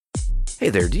Hey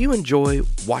there, do you enjoy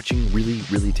watching really,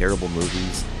 really terrible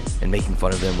movies and making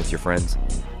fun of them with your friends?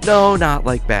 No, not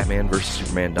like Batman vs.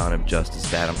 Superman Dawn of Justice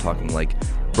bad. I'm talking like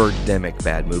Birdemic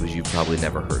bad movies you've probably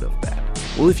never heard of bad.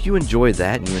 Well, if you enjoy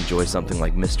that and you enjoy something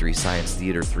like Mystery Science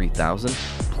Theater 3000,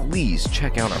 please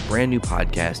check out our brand new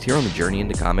podcast here on the Journey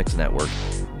into Comics Network,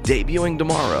 debuting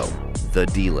tomorrow, The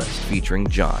D-List, featuring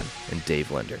John and Dave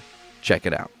Linder. Check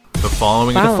it out. The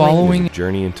following Following. is a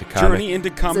Journey into Comics. Journey into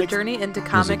Comics. Journey into It's a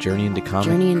Comics Journey into Comics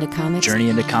Journey into Comics. Journey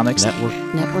into Comics Network.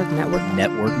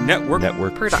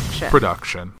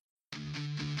 production.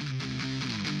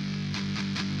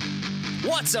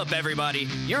 What's up, everybody?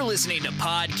 You're listening to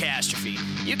Podcastrophe.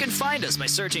 You can find us by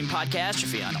searching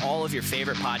Podcastrophe on all of your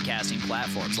favorite podcasting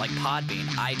platforms like Podbean,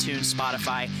 iTunes,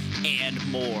 Spotify, and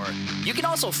more. You can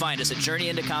also find us at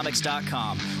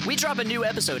JourneyIntoComics.com. We drop a new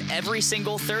episode every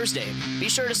single Thursday. Be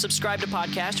sure to subscribe to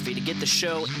Podcastrophe to get the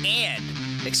show and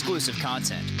exclusive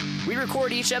content. We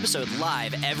record each episode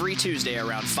live every Tuesday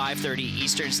around 5:30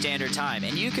 Eastern Standard Time,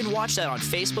 and you can watch that on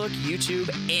Facebook, YouTube,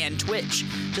 and Twitch.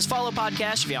 Just follow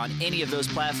Podcastrophe on any of those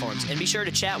platforms, and be sure to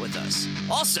chat with us.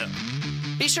 Also,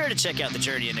 be sure to check out the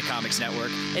Journey into Comics Network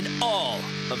and all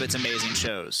of its amazing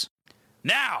shows.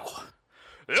 Now,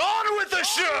 on with the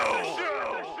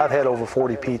show! I've had over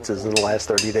 40 pizzas in the last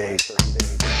 30 days.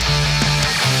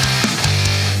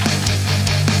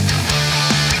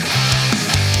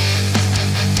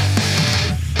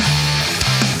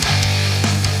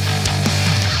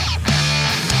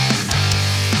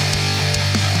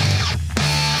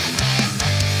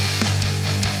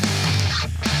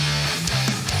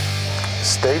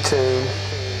 Stay tuned.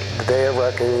 The day of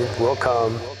reckoning will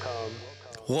come.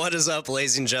 What is up,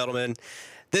 ladies and gentlemen?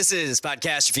 This is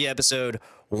Podcastrophe episode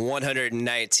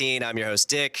 119. I'm your host,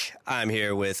 Dick. I'm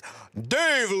here with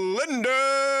Dave Linder.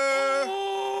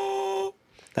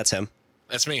 That's him.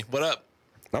 That's me. What up?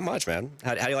 Not much, man.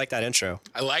 How do you like that intro?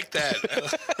 I like that.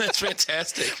 That's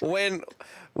fantastic. When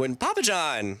Papa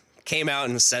John came out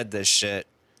and said this shit,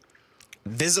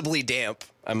 visibly damp,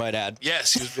 I might add.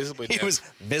 Yes, he was visibly damp. He was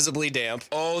visibly damp.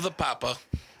 Oh, the Papa.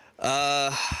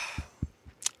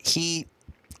 He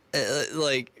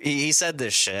said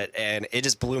this shit and it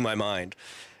just blew my mind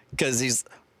because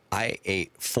I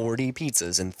ate 40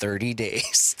 pizzas in 30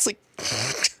 days. It's like,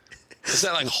 Is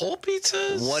that like whole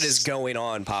pizzas? what is going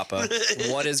on, Papa?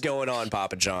 What is going on,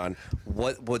 Papa John?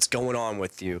 What's going on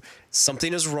with you?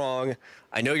 Something is wrong.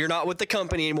 I know you're not with the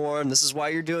company anymore, and this is why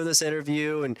you're doing this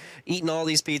interview and eating all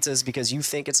these pizzas because you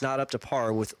think it's not up to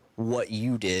par with what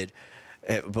you did.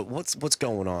 But what's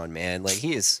going on, man? Like,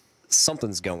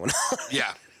 something's going on.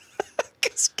 Yeah.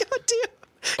 Because, goddamn,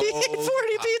 he ate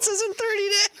 40 pizzas in 30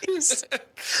 days.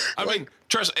 I mean,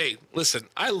 trust. Hey, listen.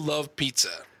 I love pizza.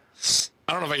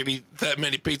 I don't know if I can eat that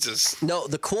many pizzas. No,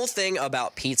 the cool thing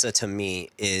about pizza to me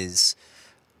is,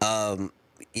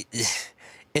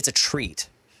 it's a treat.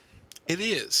 It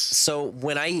is. So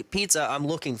when I eat pizza, I'm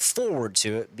looking forward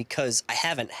to it because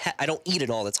I don't eat it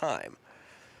all the time.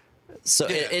 So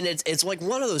Yeah. and it's like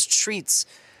one of those treats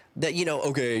that,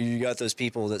 okay, you got those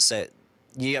people that say,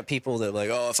 you got people that like,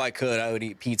 oh, if I could, I would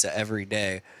eat pizza every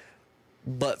day.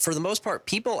 But for the most part,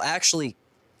 people actually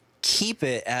keep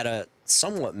it at a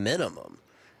somewhat minimum,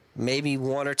 maybe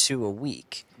one or two a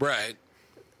week. Right.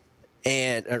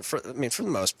 And for the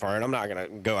most part, I'm not gonna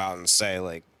go out and say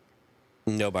like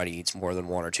nobody eats more than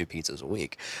one or two pizzas a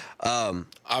week.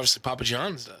 Obviously, Papa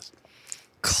John's does.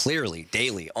 Clearly,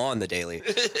 daily, on the daily.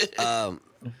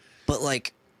 But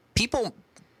like people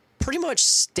pretty much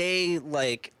stay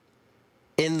like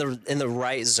in the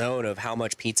right zone of how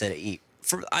much pizza to eat.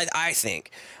 I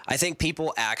think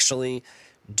people actually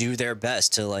do their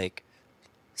best to like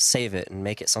save it and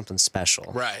make it something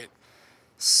special. Right.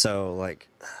 So like,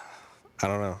 I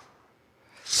don't know.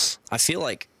 I feel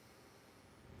like,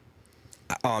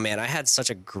 oh man, I had such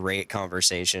a great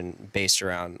conversation based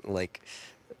around like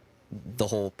the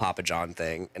whole Papa John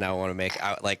thing, and I want to make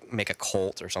a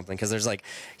cult or something because there's like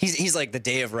he's like the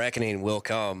day of reckoning will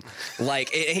come, like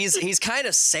he's kind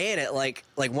of saying it like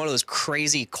one of those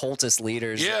crazy cultist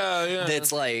leaders. Yeah.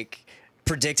 That's like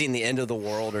predicting the end of the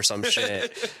world or some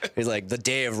shit. He's like, the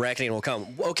day of reckoning will come.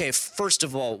 Okay, first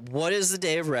of all, what is the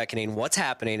day of reckoning? What's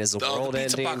happening? Is the world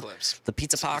ending? Apocalypse. The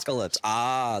pizza apocalypse.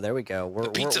 Ah, there we go. The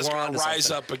pizza's we're gonna on to rise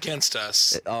something. up against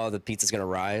us. Oh, the pizza's gonna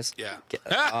rise. Yeah.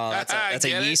 Oh, that's a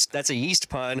Get it? yeast. That's a yeast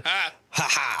pun. Ah, Ha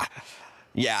ha.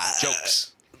 Yeah.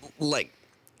 jokes. Like,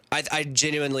 I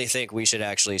genuinely think we should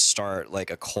actually start like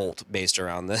a cult based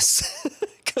around this. You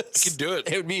can do it.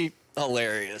 It would be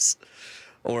hilarious.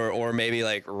 Or maybe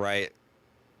like you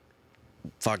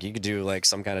could do like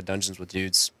some kind of Dungeons with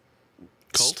Dudes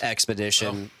Cult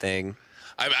expedition thing.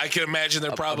 I can imagine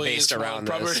there probably based is one. around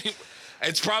Probably, this.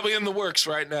 it's probably in the works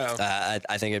right now.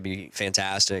 I think it'd be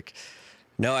fantastic.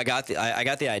 No, I got the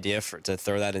idea to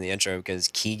throw that in the intro because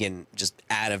Keegan just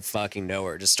out of fucking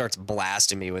nowhere just starts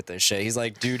blasting me with this shit. He's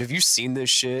like, "Dude, have you seen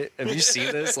this shit? Have you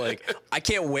seen this? Like, I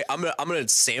can't wait. I'm gonna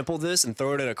sample this and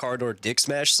throw it in a Car Door Dick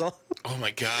Smash song." Oh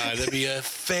my god, that'd be a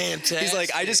fantastic. He's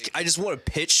like, I just want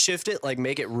to pitch shift it, like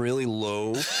make it really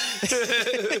low.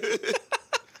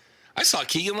 I saw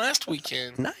Keegan last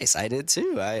weekend. Nice, I did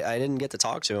too. I didn't get to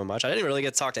talk to him much. I didn't really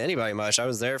get to talk to anybody much. I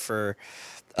was there for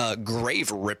Grave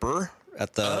Ripper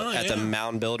at the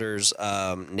Mound Builders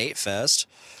Nate Fest.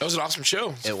 That was an awesome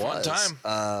show. It was a fun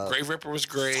time. Grave Ripper was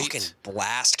great. Fucking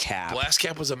Blast Cap. Blast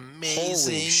Cap was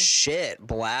amazing. Holy shit,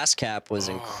 Blast Cap was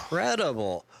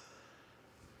incredible.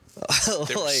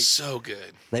 They were so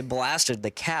good. They blasted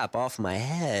the cap off my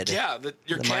head. Yeah,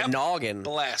 your cap my noggin.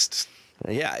 blast.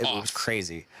 Yeah, it was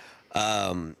crazy.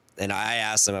 And I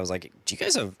asked them, I was like, "Do you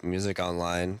guys have music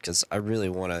online? Because I really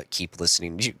want to keep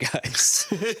listening to you guys."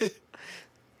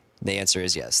 The answer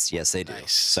is yes. Yes, they do.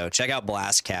 Nice. So check out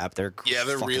Blast Cap. They're they're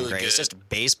fucking really great. good. It's just a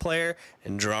bass player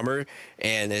and drummer,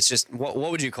 and it's just what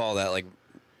would you call that? Like,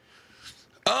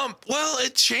 well,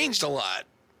 it changed a lot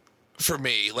for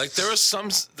me. Like there were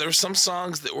some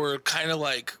songs that were kind of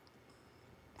like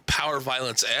Power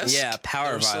Violence-esque. Yeah,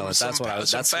 Power Violence. That's what I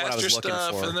was looking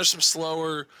stuff, for. And there's some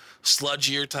slower,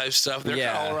 sludgier type stuff. They're kind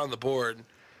of all around the board.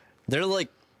 They're kind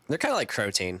of like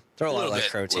Crotein. They're a lot like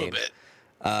Crotein. A little bit.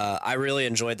 I really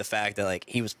enjoyed the fact that like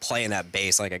he was playing that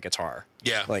bass like a guitar.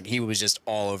 Yeah, like he was just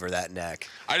all over that neck.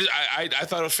 I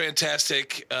thought it was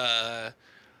fantastic.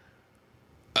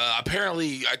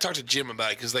 Apparently, I talked to Jim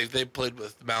about it because they played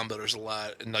with Mound Builders a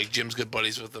lot, and like Jim's good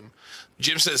buddies with them.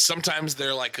 Jim says sometimes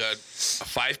they're like a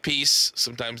 5-piece,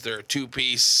 sometimes they're a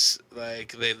 2-piece.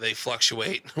 Like they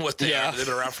fluctuate what they are. They've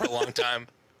been around for a long time.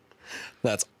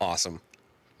 That's awesome.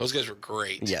 Those guys were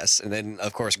great. Yes, and then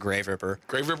of course Grave Ripper.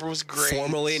 Grave Ripper was great.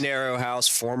 Formerly Narrow House,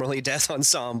 formerly Death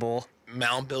Ensemble.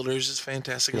 Mound Builders is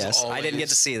fantastic. Yes, as always. I didn't get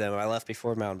to see them. I left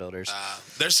before Mound Builders.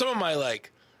 There's some of my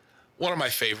one of my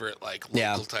favorite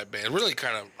local type bands. Really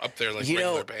kind of up there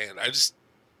regular band.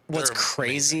 What's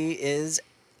crazy is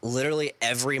literally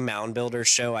every Mound Builders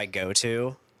show I go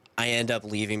to, I end up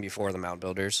leaving before the Mound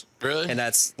Builders. Really? And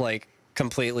that's like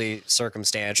completely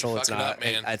circumstantial. It's not.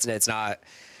 Man.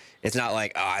 It's not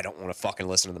like, oh, I don't want to fucking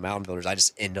listen to the Mound Builders. I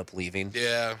just end up leaving.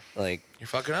 Yeah. Like, you're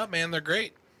fucking up, man. They're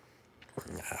great.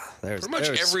 Pretty much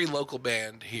every local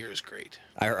band here is great.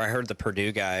 I heard the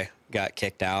Purdue guy got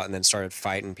kicked out and then started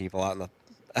fighting people out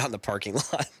in the parking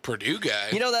lot. Purdue guy?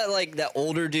 You know that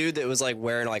older dude that was like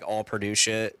wearing like all Purdue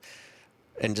shit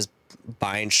and just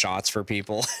buying shots for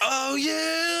people? Oh,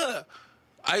 yeah.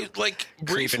 I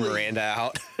creeping Miranda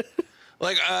out.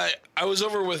 I was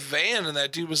over with Van and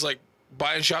that dude was like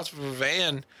buying shots from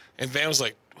Van, and Van was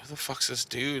like, "Who the fuck's this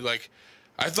dude?" Like,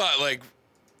 I thought like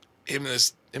him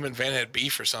and Van had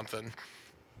beef or something.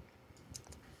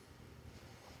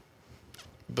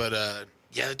 But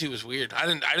yeah, that dude was weird. I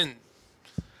didn't.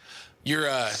 Your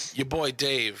boy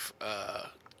Dave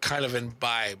kind of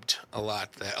imbibed a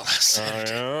lot that last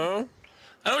Saturday. Yeah?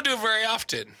 I don't do it very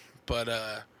often, but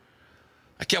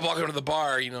I kept walking to the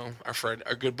bar. You know,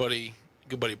 our good buddy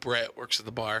Brett works at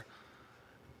the bar.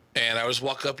 And I was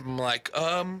walk up and I'm like,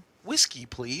 whiskey,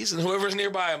 please. And whoever's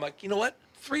nearby, I'm like, you know what?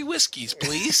 3 whiskeys,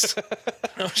 please.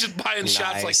 I was just buying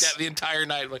shots like that the entire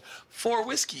night. I'm like, 4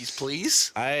 whiskeys,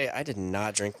 please. I did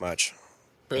not drink much.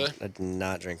 Really? I did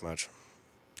not drink much.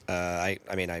 I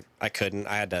couldn't.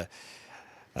 I had to.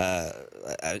 I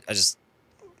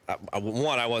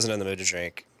wasn't in the mood to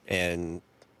drink, and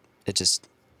it just.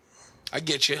 I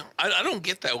get you. I don't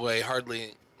get that way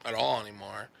hardly at all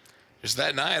anymore. Just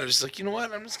that night, I was just like, you know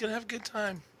what? I'm just going to have a good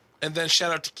time. And then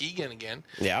shout out to Keegan again.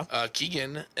 Yeah.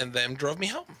 Keegan and them drove me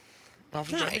home.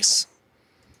 Nice.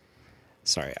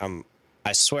 Sorry,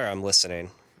 I swear I'm listening.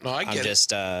 No, I get it. I'm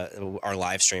just, our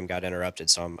live stream got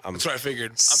interrupted, so I'm That's what I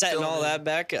figured. Setting all that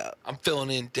back up. I'm filling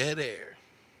in dead air.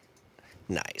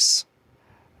 Nice.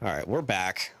 All right, we're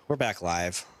back. We're back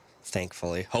live,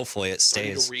 thankfully. Hopefully it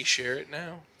stays. Ready to reshare it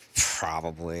now?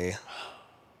 Probably.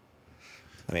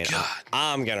 I mean, God.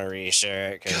 I'm gonna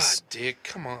reshare it. God, Dick,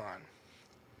 come on.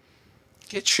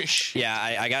 Get your shit. Yeah,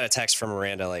 I got a text from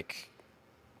Miranda like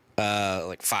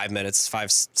 6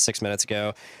 minutes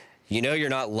ago. You know you're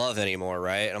not love anymore,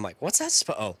 right? And I'm like, what's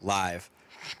that? Live.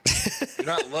 You're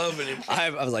not love anymore. I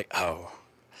was like, oh.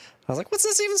 I was like, what's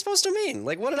this even supposed to mean?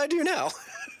 Like, what did I do now?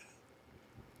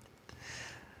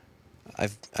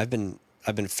 I've been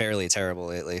fairly terrible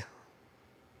lately.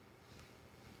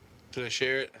 Did I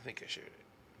share it? I think I shared it.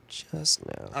 Just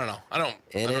now. I don't know. I don't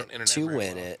In it internet to very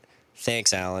win well. it.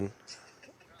 Thanks, Alan.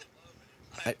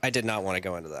 I did not want to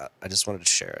go into that. I just wanted to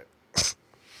share it.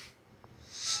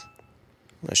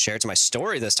 I'm going to share it to my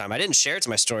story this time. I didn't share it to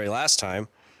my story last time.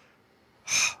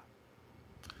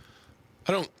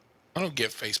 I don't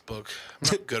get Facebook. I'm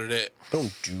not good at it.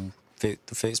 Don't do the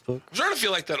Facebook. I'm starting to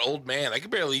feel like that old man. I can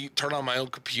barely turn on my own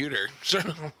computer.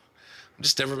 I've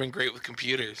just never been great with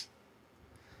computers.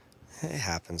 It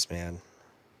happens, man.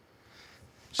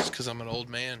 Just because I'm an old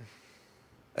man.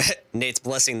 Nate's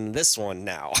blessing this one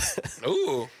now.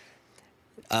 Ooh.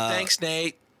 Thanks,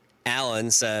 Nate. Alan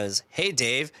says, "Hey,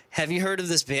 Dave, have you heard of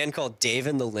this band called Dave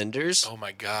and the Linders? Oh,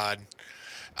 my God.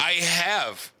 I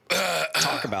have.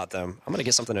 Talk about them. I'm going to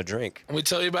get something to drink." Let me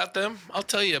tell you about them. I'll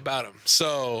tell you about them.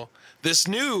 So, this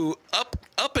new up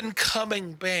and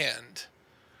coming band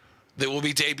that will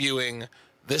be debuting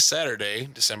this Saturday,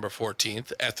 December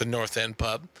 14th, at the North End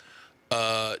Pub,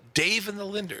 Dave and the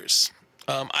Linders.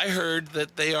 I heard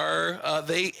that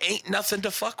they ain't nothing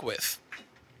to fuck with.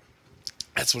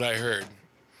 That's what I heard.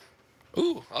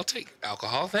 Ooh, I'll take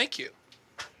alcohol. Thank you.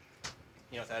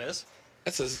 You know what that is?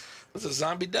 That's a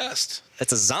zombie dust.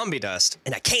 It's a zombie dust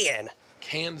in a can.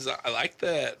 I like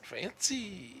that.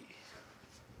 Fancy.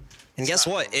 And guess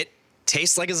what? It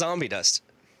tastes like a zombie dust.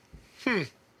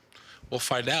 We'll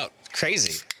find out.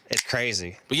 Crazy. It's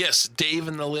crazy. But yes, Dave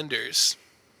and the Linders.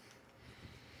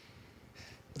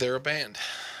 They're a band.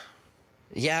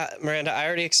 Yeah, Miranda, I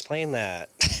already explained that.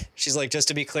 She's like, just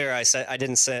to be clear, I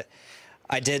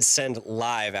did send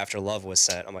live after love was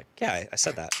sent. I'm like, yeah, I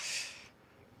said that.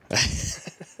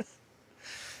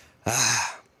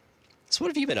 So what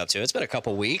have you been up to? It's been a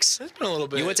couple weeks. It's been a little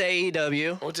bit. You went to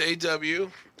AEW. I went to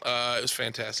AEW. It was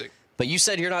fantastic. But you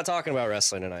said you're not talking about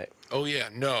wrestling tonight. Oh, yeah.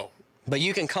 No. But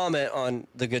you can comment on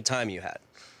the good time you had.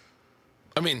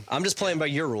 I mean, I'm just playing by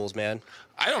your rules, man.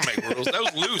 I don't make rules. That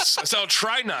was loose. So I'll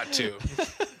try not to.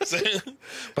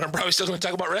 But I'm probably still going to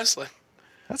talk about wrestling.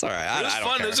 That's all right. It was I don't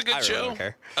fun. care. It was a good I really show. don't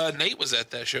care. Nate was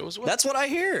at that show as well. That's what I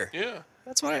hear. Yeah.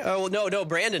 That's what I. Oh no.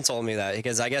 Brandon told me that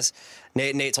because I guess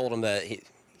Nate told him that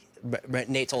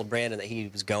Nate told Brandon that he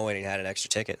was going and he had an extra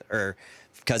ticket, or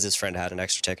because his friend had an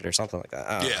extra ticket or something like that.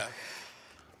 I don't know.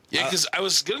 Yeah, because I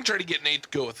was gonna try to get Nate to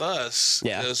go with us.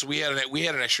 Yeah. Because we had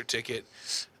an extra ticket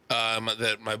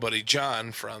that my buddy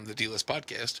John from the D-List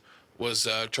podcast was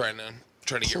trying to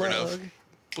get rid of.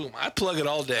 Boom! I plug it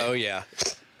all day. Oh yeah.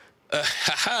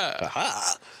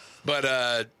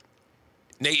 But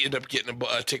Nate ended up getting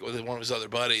a ticket with one of his other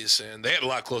buddies, and they had a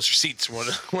lot closer seats from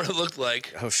what it looked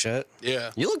like. Oh shit.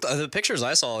 Yeah. You looked the pictures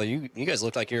I saw. You guys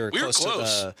looked like you were We were close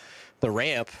close. to the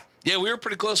ramp. Yeah, we were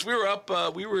pretty close. We were up.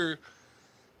 We were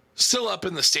still up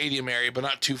in the stadium area, but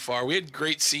not too far. We had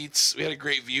great seats. We had a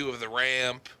great view of the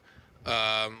ramp.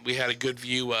 We had a good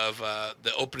view of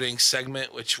the opening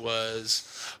segment, which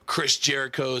was Chris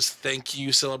Jericho's thank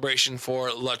you celebration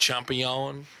for Le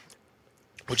Champion,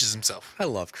 which is himself. I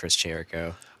love Chris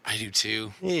Jericho. I do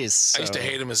too. He's so... I used to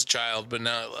hate him as a child, but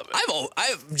now I love it.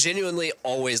 I've genuinely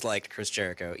always liked Chris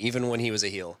Jericho, even when he was a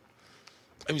heel.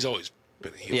 He's always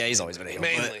been a heel. Yeah, he's always been a heel.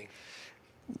 Mainly.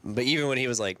 But even when he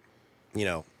was like,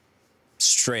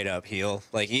 straight up heel,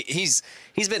 like he's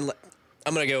been.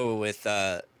 I'm gonna go with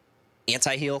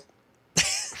anti-heel,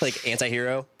 like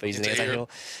anti-hero, but he's an anti-heel.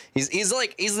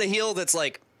 He's the heel that's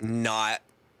like not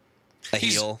a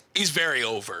heel. He's very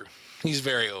over. He's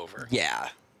very over. Yeah.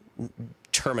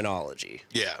 Terminology.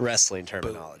 Yeah. Wrestling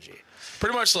terminology.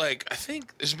 Pretty much like, I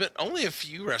think there's been only a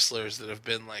few wrestlers that have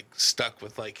been like stuck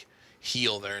with like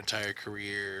heel their entire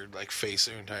career, like face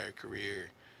their entire career.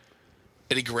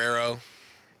 Eddie Guerrero,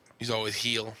 he's always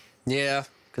heel. Yeah,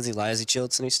 because he lies, he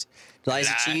cheats, and he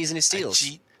cheese, and he steals. I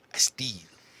cheat, I steal.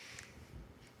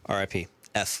 R.I.P.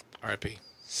 F. R.I.P.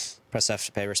 Press F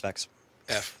to pay respects.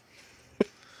 F.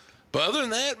 But other than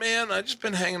that, man, I've just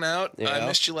been hanging out. Yeah. I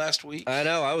missed you last week. I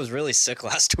know, I was really sick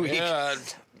last week. Yeah.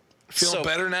 Feeling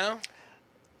better now?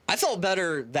 I felt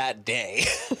better that day.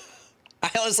 I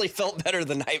honestly felt better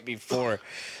the night before.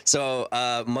 So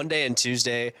Monday and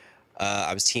Tuesday,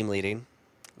 I was team leading.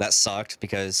 That sucked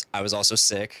because I was also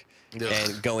sick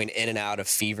and going in and out of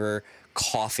fever,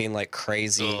 coughing like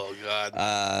crazy. Oh,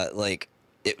 God. Like,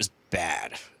 it was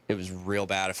bad. It was real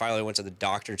bad. I finally went to the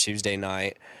doctor Tuesday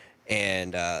night,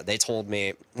 and they told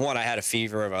me, one, I had a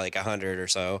fever of like 100 or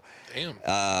so. Damn.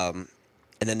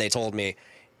 And then they told me,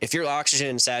 if your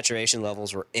oxygen saturation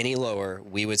levels were any lower,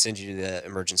 we would send you to the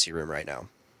emergency room right now.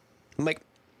 I'm like,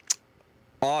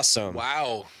 awesome.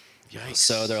 Wow. Yikes.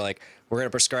 So they're like, we're going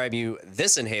to prescribe you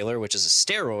this inhaler, which is a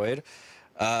steroid,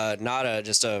 not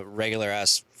just a regular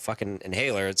ass fucking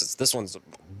inhaler. It's this one's a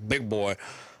big boy.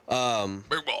 Big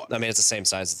boy. I mean, it's the same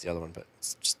size as the other one, but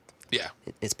it's just, Yeah.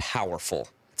 it's powerful.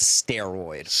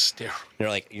 steroid. They're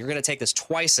like, you're going to take this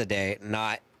twice a day,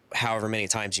 not however many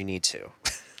times you need to.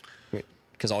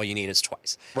 Because all you need is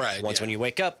twice. Right. Once when you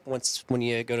wake up, once when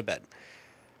you go to bed.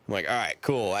 I'm like, all right,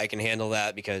 cool. I can handle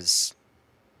that because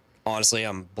honestly,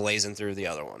 I'm blazing through the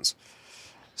other ones.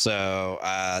 So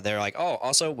they're like, oh,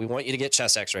 also, we want you to get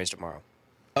chest x-rays tomorrow.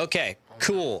 Okay,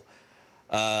 cool.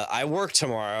 I work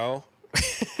tomorrow,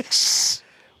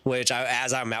 which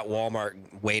as I'm at Walmart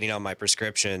waiting on my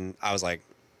prescription, I was like,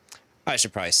 I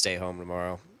should probably stay home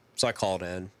tomorrow. So I called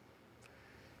in.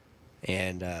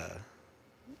 And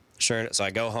sure, so I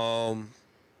go home,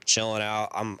 chilling out.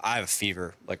 I have a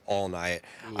fever like all night.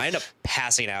 Oof. I end up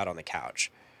passing out on the couch.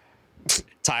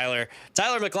 Tyler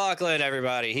McLaughlin,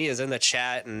 everybody. He is in the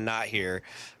chat and not here.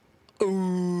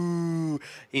 Ooh,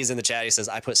 he's in the chat. He says,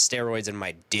 I put steroids in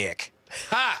my dick.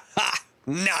 Ha! Ha!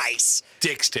 Nice.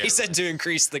 Dick steroids. He said to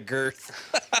increase the girth.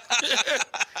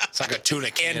 It's like a tuna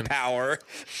can. And power.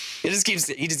 He just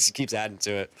keeps adding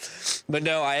to it. But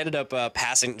no, I ended up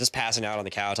passing out on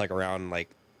the couch like around like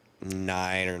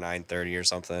 9 or 9:30 or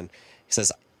something. He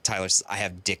says, Tyler says, I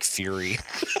have Dick Fury.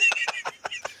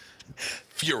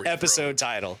 Fury. Episode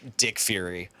title, Dick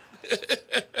Fury.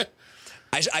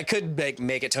 I could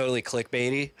make it totally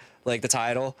clickbaity, like the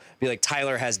title. Be like,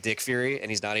 Tyler has Dick Fury, and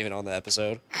he's not even on the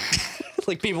episode.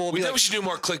 Like people will be like, we should do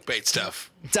more clickbait stuff.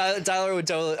 Tyler would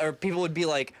totally, or people would be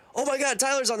like, oh my God,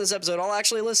 Tyler's on this episode. I'll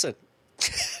actually listen.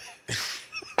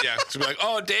 Yeah, so be like,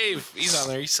 oh, Dave, he's on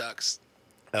there. He sucks.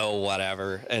 Oh,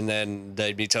 whatever. And then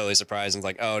they'd be totally surprised and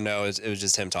like, oh no, it was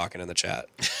just him talking in the chat.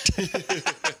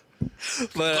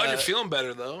 But, glad you're feeling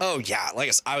better though. Oh yeah,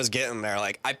 like I was getting there.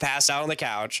 Like I passed out on the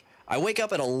couch. I wake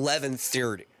up at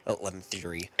 11:30.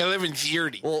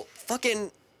 11:30. Well,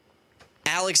 fucking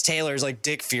Alex Taylor's like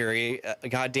Dick Fury.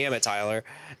 God damn it, Tyler.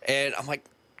 And I'm like,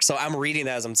 so I'm reading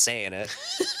that as I'm saying it.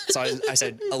 So I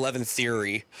said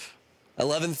 11:30.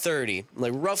 11:30,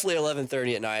 like roughly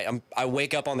 11:30 at night. I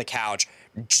wake up on the couch,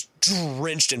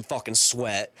 drenched in fucking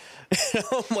sweat.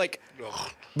 I'm like,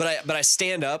 ugh. But I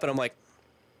stand up and I'm like,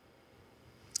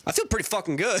 I feel pretty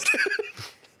fucking good.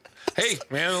 Hey,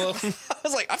 man. I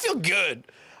was like, I feel good.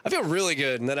 I feel really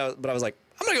good. And then I was like,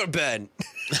 I'm gonna go to bed.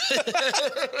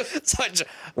 So I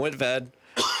went to bed.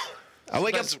 I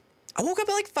woke up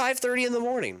at like 5:30 in the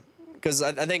morning because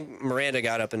I think Miranda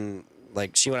got up and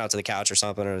like she went out to the couch or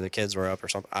something, or the kids were up or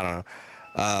something. I don't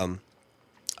know.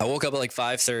 I woke up at like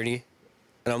 5:30,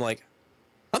 and I'm like,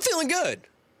 I'm feeling good.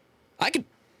 I could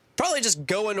probably just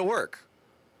go into work.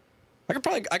 I could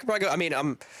probably go. I mean,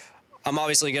 I'm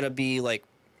obviously gonna be like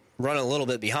running a little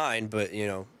bit behind, but you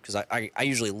know, because I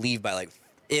usually leave by like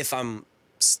if I'm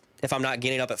not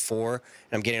getting up at 4 and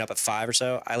I'm getting up at 5 or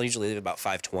so, I usually leave about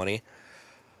 5:20.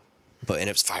 And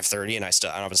it was 5:30 and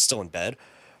I was still in bed.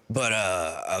 But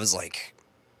I was like,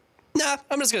 nah,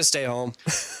 I'm just gonna stay home.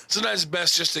 Sometimes it's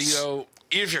best just to, you know,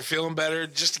 even if you're feeling better,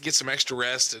 just to get some extra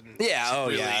rest and yeah,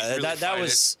 really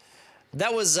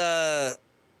that was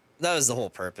the whole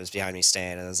purpose behind me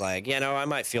staying. It was like, you know, I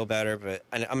might feel better, but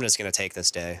I'm just gonna take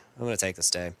this day.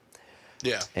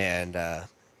 Yeah. And I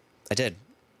did.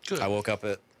 Good. I woke up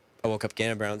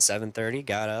again around 7:30.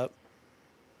 Got up,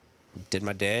 did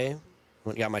my day.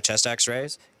 Got my chest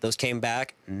X-rays. Those came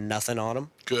back, nothing on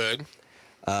them. Good.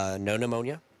 No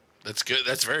pneumonia. That's good.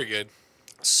 That's very good.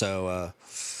 So,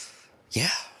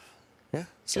 yeah.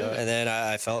 So, good. and then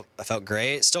I felt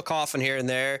great. Still coughing here and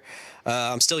there.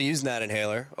 I'm still using that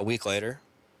inhaler a week later,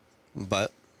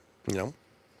 but you know,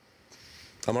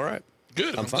 I'm all right.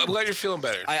 Good. I'm glad you're feeling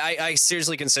better. I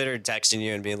seriously considered texting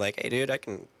you and being like, hey, dude, I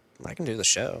can do the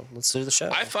show. Let's do the show.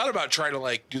 I thought about trying to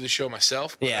like do the show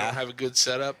myself, but I don't have a good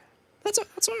setup. That's all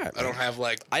right. Man. I don't have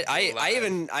like. I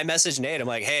messaged Nate. I'm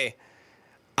like, hey,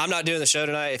 I'm not doing the show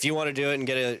tonight. If you want to do it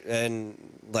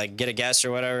and get a guest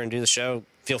or whatever and do the show,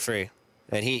 feel free.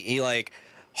 And he like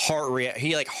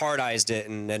hard-eyed it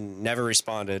and then never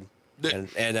responded. And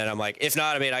then I'm like, if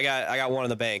not, I mean, I got one in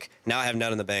the bank. Now I have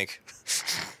none in the bank.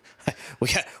 we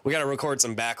got to record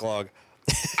some backlog.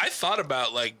 I thought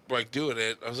about like doing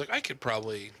it. I was like, I could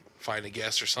probably find a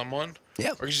guest or someone.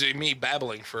 Yeah. Or usually me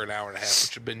babbling for an hour and a half,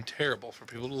 which would have been terrible for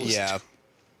people to listen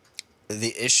to.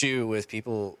 The issue with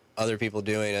other people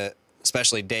doing it,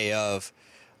 especially day of,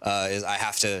 is I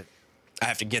have to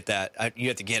get that. You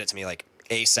have to get it to me like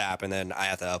ASAP, and then I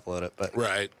have to upload it. But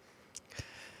right.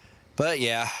 But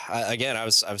yeah, I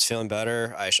was feeling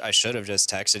better. I should have just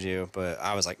texted you, but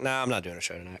I was like, nah, I'm not doing a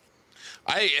show tonight.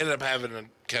 I ended up having a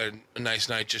kind of a nice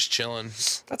night just chilling.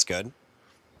 That's good.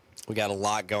 We got a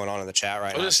lot going on in the chat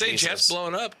right now. I was going to say, chat's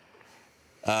blowing up.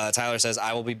 Tyler says,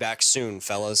 I will be back soon,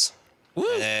 fellas. Woo.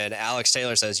 And Alex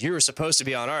Taylor says, "You were supposed to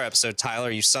be on our episode, Tyler,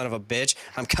 you son of a bitch.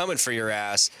 I'm coming for your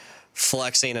ass."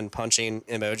 Flexing and punching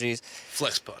emojis.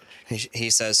 Flex punch. He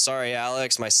says, "Sorry,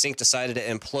 Alex, my sink decided to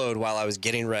implode while I was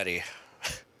getting ready."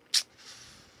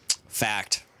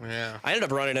 Fact. Yeah. I ended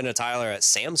up running into Tyler at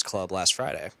Sam's Club last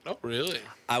Friday. Oh, really?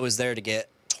 I was there to get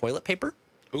toilet paper,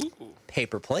 Ooh.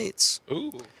 paper plates,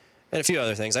 Ooh. and a few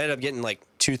other things. I ended up getting like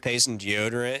toothpaste and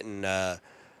deodorant and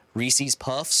Reese's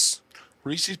Puffs.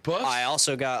 Reese's Puffs? I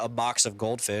also got a box of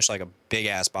Goldfish, like a big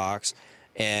ass box,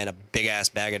 and a big ass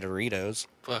bag of Doritos,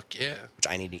 Fuck yeah. which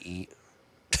I need to eat.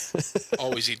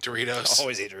 Always eat Doritos.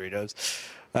 Always eat Doritos.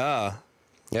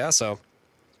 Yeah. So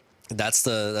that's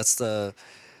the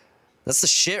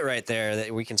shit right there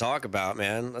that we can talk about,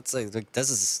 man. That's like this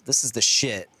is the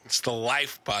shit. It's the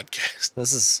Life podcast.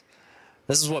 This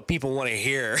is what people want to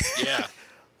hear. Yeah.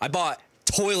 I bought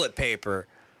toilet paper,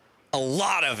 a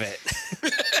lot of it.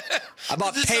 I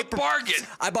bought This is a bargain.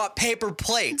 I bought paper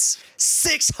plates,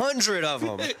 600 of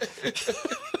them.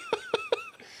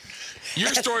 Your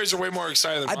stories are way more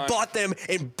exciting than mine. I bought them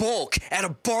in bulk at a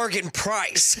bargain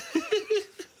price.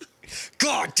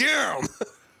 God damn.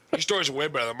 Your stories are way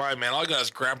better than mine, man. All I got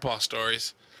is grandpa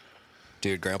stories.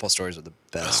 Dude, grandpa stories are the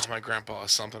best. Oh, my grandpa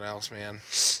is something else, man.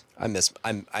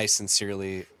 I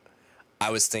sincerely, I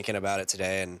was thinking about it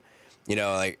today, and you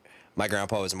know, like my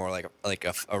grandpa was more like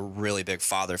a really big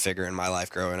father figure in my life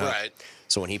growing up. Right.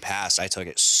 So when he passed, I took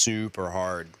it super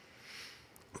hard.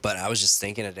 But I was just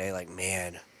thinking today, like,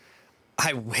 man,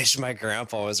 I wish my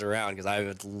grandpa was around because I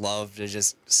would love to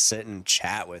just sit and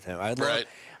chat with him. I'd love, Right.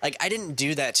 like, I didn't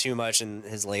do that too much in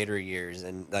his later years,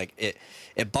 and like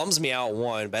it bums me out,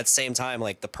 one, but at the same time,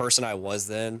 like the person I was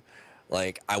then,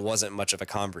 like I wasn't much of a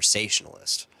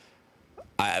conversationalist.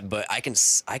 But I could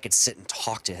sit and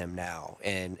talk to him now,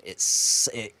 and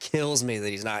it kills me that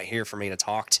he's not here for me to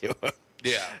talk to him.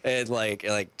 Yeah. And like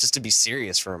just to be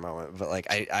serious for a moment, but like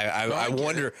I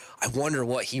wonder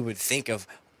what he would think of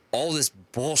all this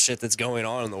bullshit that's going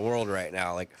on in the world right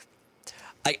now. Like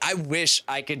I wish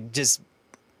I could just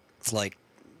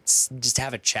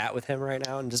have a chat with him right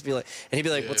now and just be like, and he'd be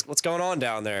like, Yeah. what's going on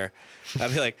down there?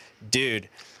 I'd be like, dude,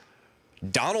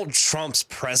 Donald Trump's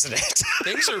president.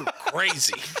 Things are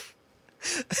crazy.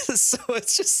 So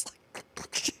it's just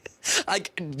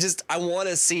like, I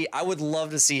would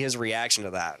love to see his reaction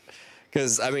to that.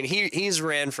 Cause I mean, he's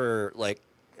ran for like,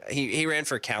 he ran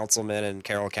for councilman in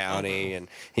Carroll County and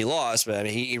he lost, but I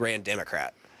mean, he ran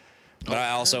Democrat. But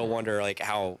I also wonder like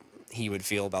how he would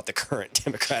feel about the current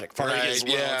Democratic Party Right, as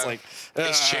well. yeah. It's like,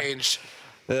 It's changed.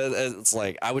 it's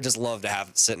like, I would just love to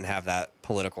sit and have that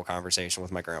political conversation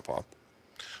with my grandpa.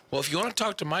 Well, if you want to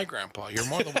talk to my grandpa, you're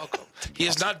more than welcome. He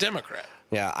is not Democrat.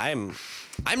 Yeah, I'm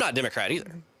not Democrat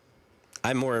either.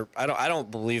 I'm more. I don't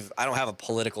have a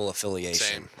political affiliation.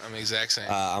 Same. I'm the exact same.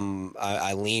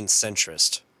 I lean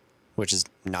centrist, which is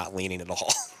not leaning at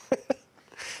all.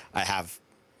 I have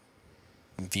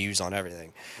views on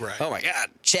everything. Right. Oh my God,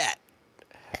 chat.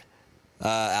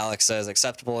 Alex says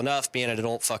acceptable enough. Being an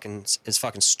adult is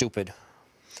fucking stupid.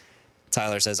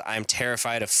 Tyler says I'm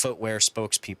terrified of footwear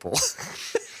spokespeople.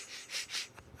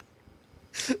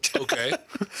 Okay.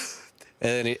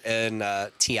 and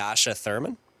Tiasha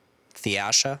Thurman.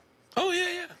 Thiasha. Oh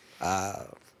yeah.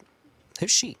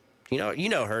 Who's she? You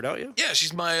know her, don't you? Yeah,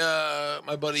 she's my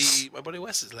my buddy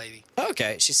Wes's lady.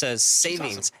 Okay. She says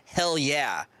savings. awesome. Hell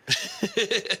yeah.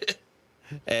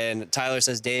 And Tyler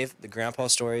says, Dave, the grandpa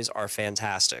stories are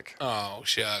fantastic. Oh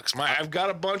shucks, I've got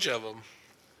a bunch of them.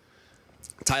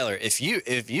 Tyler, if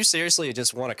you seriously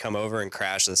just want to come over and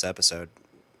crash this episode,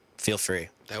 feel free.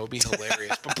 That would be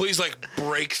hilarious. But please, like,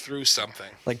 break through something.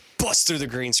 Like bust through the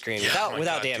green screen Yeah, oh my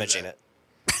without God, do damaging that.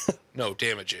 it. No,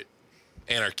 damage it.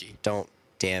 Anarchy. Don't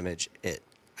damage it.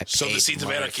 Sow the seeds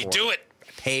of anarchy. Do it.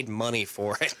 I paid money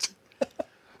for it.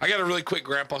 I got a really quick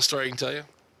grandpa story I can tell you.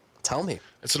 Tell me.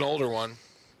 It's an older one.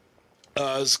 It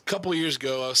was a couple of years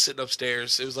ago. I was sitting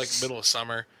upstairs. It was like middle of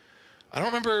summer. I don't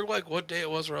remember like what day it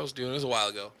was where I was doing. It was a while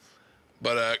ago.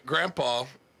 But Grandpa,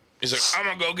 he's like, I'm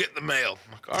gonna go get the mail.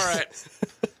 I'm like, all right.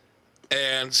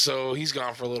 And so he's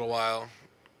gone for a little while,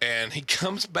 and he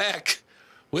comes back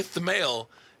with the mail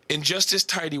in just his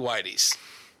tidy whities.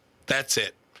 That's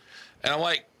it. And I'm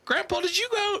like, Grandpa, did you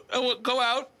go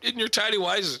out in your tidy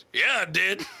whities? Yeah, I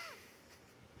did.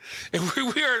 And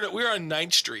we are on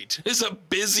 9th Street. It's a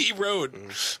busy road.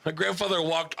 My grandfather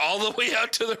walked all the way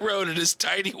out to the road in his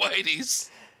tidy whities.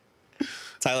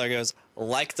 Tyler goes,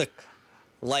 like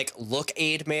Look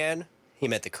Aid Man. He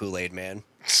meant the Kool-Aid Man.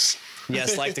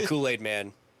 Yes, like the Kool-Aid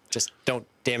Man. Just don't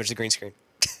damage the green screen.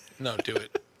 No, do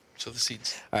it. Sow the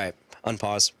seeds. All right,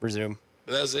 unpause, resume.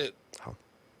 But that's it. Oh.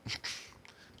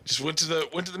 Just went to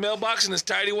the mailbox in his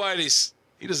tidy whities.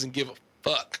 He doesn't give a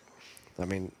fuck. I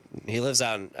mean, he lives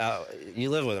out you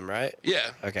live with him, right?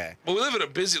 Yeah. Okay. Well, we live at a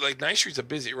busy, like, 9th Street's a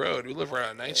busy road. We live right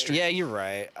on 9th Street. Yeah, you're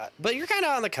right. But you're kind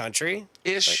of on the country.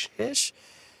 Ish. Ish.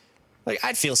 Like,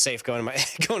 I'd feel safe going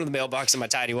to the mailbox in my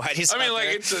tidy whities. I mean, out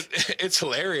like, there. it's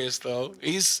hilarious, though.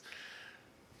 He's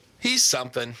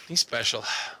something. He's special.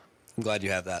 I'm glad you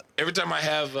have that. Every time I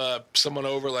have someone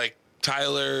over, like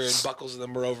Tyler and Buckles and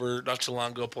them were over not too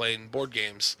long ago playing board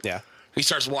games. Yeah. He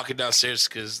starts walking downstairs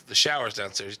because the shower's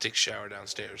downstairs. He takes a shower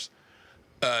downstairs.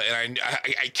 And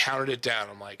I counted it down.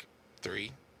 I'm like,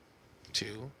 3,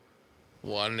 2,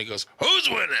 1. And he goes, "Who's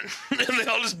winning?" And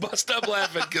they all just bust up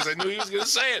laughing because I knew he was going to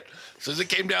say it. As soon as it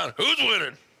came down, "Who's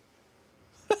winning?"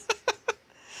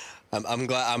 I'm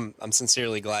glad. I'm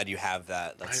sincerely glad you have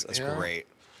that. That's Yeah. great.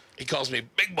 He calls me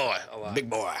Big Boy a lot. Big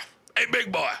boy. Hey,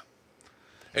 Big Boy.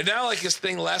 And now, like, his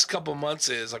thing the last couple of months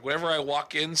is, like, whenever I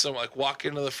walk in, so like walk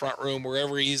into the front room,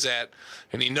 wherever he's at,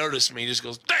 and he noticed me, he just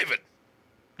goes, "David!"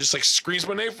 Just, like, screams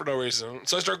my name for no reason.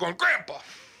 So I start going, "Grandpa!"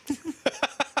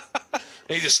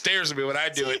 And he just stares at me when I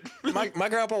do it. My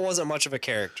grandpa wasn't much of a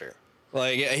character.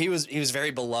 Like, he was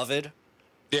very beloved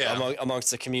Yeah.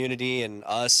 amongst the community and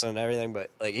us and everything, but,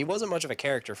 like, he wasn't much of a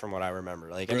character from what I remember.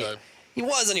 Like, I mean, Really? he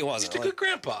was and he wasn't. Just a good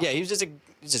grandpa. Yeah, he was just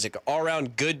an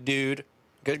all-around good dude,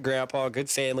 good grandpa, good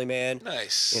family man.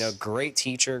 Nice. You know, great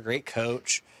teacher, great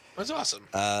coach. That's awesome.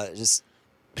 Just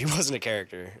he wasn't a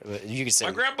character. But you could say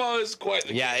My grandpa is quite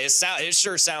the yeah, it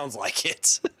sure sounds like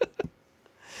it.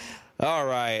 All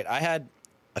right, I had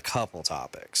a couple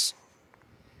topics.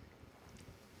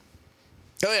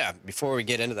 Oh yeah, before we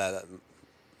get into that,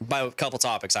 by a couple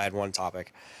topics, I had one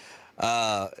topic.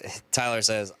 Tyler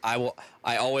says, "I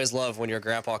always love when your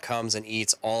grandpa comes and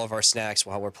eats all of our snacks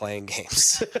while we're playing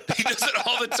games." He does it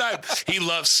all the time. He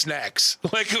loves snacks.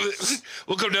 Like,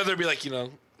 we'll come down there and be like,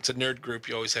 it's a nerd group.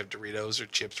 You always have Doritos or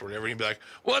chips or whatever. He'd be like,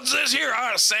 "What's this here? I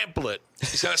gotta sample it."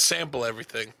 He's got to sample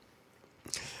everything.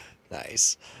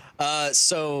 Nice.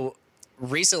 So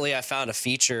recently I found a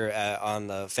feature on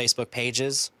the Facebook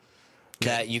pages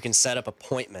that you can set up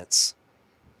appointments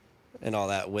and all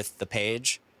that with the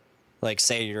page. Like,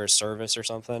 say you're a service or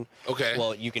something. Okay.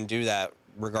 Well, you can do that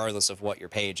regardless of what your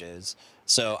page is.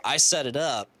 So I set it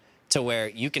up to where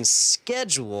you can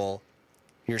schedule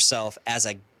yourself as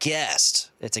a guest.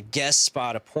 It's a guest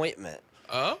spot appointment.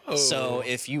 Oh. So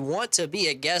if you want to be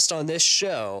a guest on this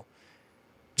show,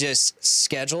 just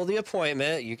schedule the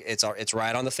appointment. It's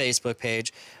right on the Facebook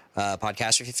page,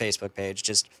 Podcastrophe Facebook page.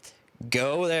 Just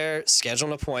go there, schedule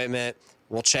an appointment.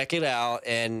 We'll check it out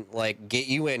and, like, get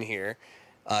you in here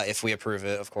if we approve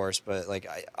it, of course. But, like,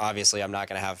 obviously, I'm not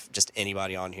going to have just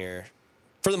anybody on here.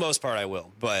 For the most part, I will.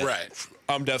 But Right.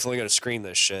 I'm definitely going to screen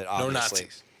this shit. Obviously. No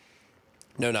Nazis.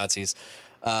 No Nazis.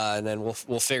 And then we'll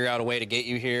figure out a way to get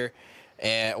you here,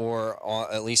 at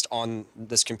least on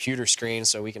this computer screen,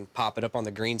 so we can pop it up on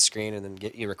the green screen and then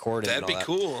get you recorded. That'd be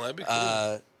cool. That'd be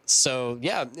cool. So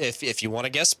yeah, if you want a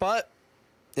guest spot,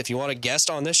 if you want a guest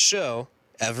on this show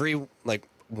every, like,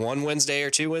 one Wednesday or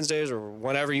 2 Wednesdays or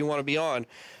whenever you want to be on,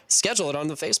 schedule it on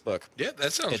the Facebook. Yeah,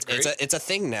 that sounds great. It's a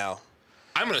thing now.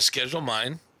 I'm gonna schedule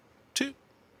mine too.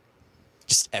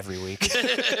 Just every week.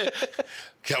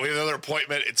 Got we have another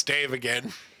appointment. It's Dave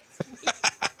again.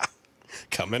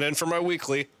 Coming in for my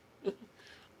weekly.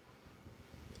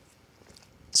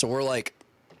 So we're like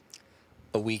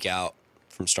a week out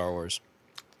from Star Wars.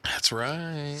 That's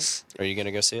right. Are you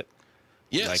gonna go see it?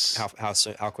 Yes. Like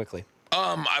how quickly?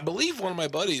 I believe one of my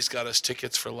buddies got us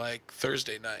tickets for, like,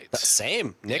 Thursday night.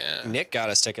 Same. Nick got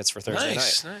us tickets for Thursday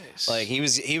Nice, night. nice. Like he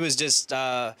was just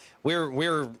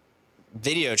we're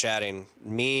video chatting.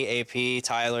 Me, AP,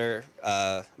 Tyler,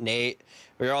 Nate.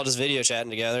 We were all just video chatting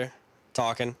together,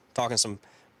 talking some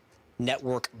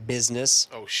network business.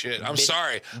 Oh shit! I'm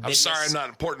sorry. I'm sorry. I'm not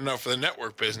important enough for the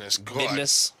network business. God.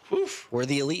 Business. Oof. We're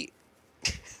the elite.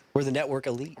 We're the network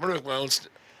elite. I'm gonna make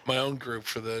my own group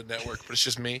for the network, but it's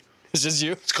just me. It's just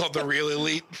you. It's called the Real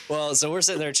Elite. Well, so we're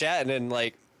sitting there chatting, and,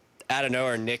 like, out of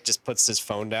nowhere, Nick just puts his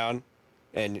phone down,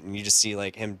 and you just see,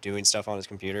 like, him doing stuff on his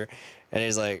computer, and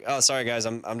he's like, "Oh, sorry guys,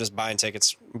 I'm just buying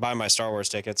my Star Wars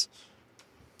tickets."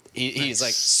 He's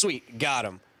like, "Sweet, got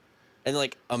him," and,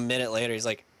 like, a minute later, he's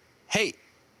like, "Hey,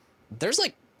 there's,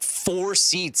 like, 4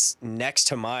 seats next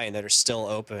to mine that are still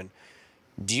open.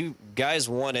 Do you guys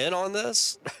want in on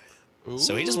this?"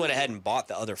 So he just went ahead and bought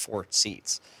the other 4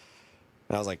 seats,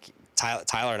 and I was like,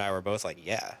 Tyler and I were both like,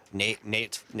 "Yeah."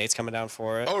 Nate's coming down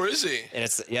for it. Oh, is he? And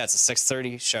it's a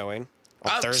 6:30 showing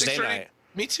on Thursday 6:30? night.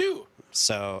 Me too.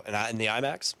 So, and in the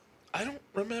IMAX. I don't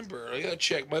remember. I gotta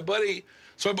check. My buddy.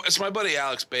 So it's my buddy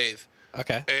Alex Bathe.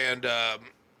 Okay. And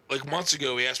like months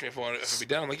ago, he asked me if I'd be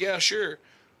down. I'm like, yeah, sure.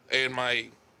 And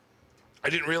I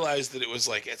didn't realize that it was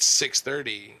like at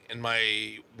 6:30, and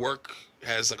my work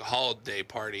has like a holiday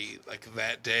party like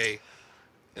that day,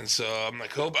 and so I'm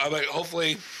like,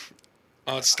 hopefully,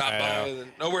 I'll stop by.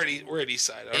 And, no, we're at East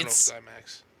Side. I don't know if it's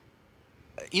IMAX.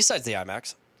 East Side's the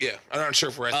IMAX. Yeah, I'm not sure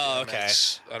if we're at the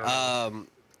IMAX. Okay. I don't know.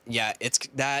 Yeah,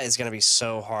 that is gonna be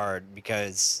so hard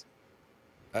because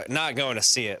not going to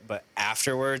see it, but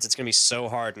afterwards, it's gonna be so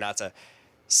hard not to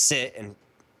sit and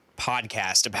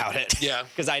podcast about it. Yeah,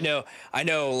 because I know,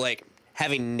 like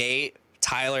having Nate,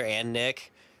 Tyler, and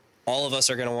Nick, all of us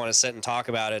are gonna want to sit and talk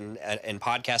about it in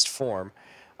podcast form.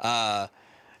 And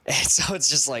so it's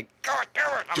just like, God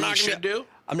damn it! I'm not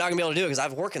gonna be able to do it because I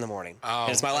have work in the morning. Oh,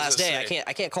 and it's my last day.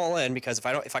 I can't call in because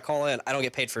if I call in, I don't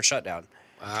get paid for shutdown.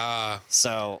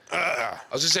 So I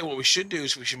was gonna say what we should do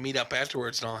is we should meet up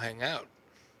afterwards and all hang out.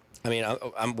 I mean,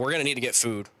 we're gonna need to get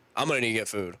food. I'm gonna need to get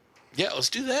food. Yeah, let's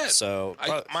do that. So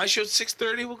my show's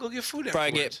 6:30. We'll go get food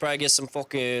afterwards. Probably get some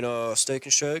fucking steak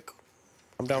and shake.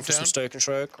 I'm down for some steak and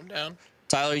shake. I'm down.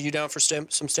 Tyler, you down for some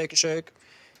steak and shake?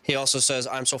 He also says,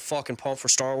 I'm so fucking pumped for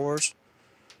Star Wars.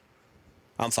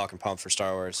 I'm fucking pumped for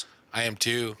Star Wars. I am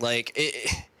too. Like,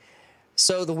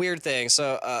 so the weird thing,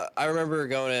 I remember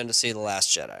going in to see The Last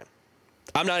Jedi.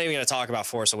 I'm not even going to talk about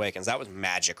Force Awakens. That was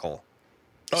magical.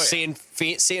 Oh, yeah.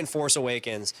 Seeing Force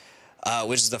Awakens,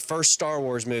 which is the first Star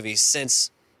Wars movie since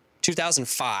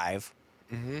 2005.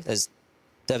 Mm-hmm.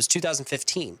 That was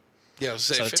 2015. Yeah, I was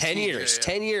so 15, 10 years. Yeah.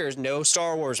 10 years, no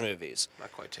Star Wars movies.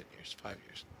 Not quite 10 years. 5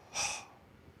 years.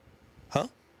 Huh? You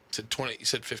said 20. You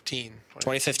said 15.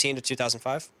 2015 to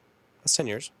 2005. That's 10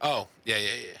 years. Oh, yeah.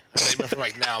 I meant from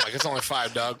like now. Like it's only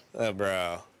 5, dog. Oh,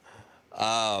 bro.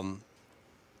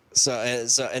 So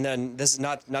and then this is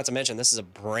not to mention this is a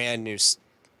brand new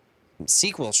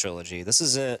sequel trilogy. This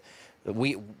is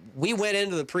we went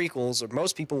into the prequels, or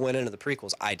most people went into the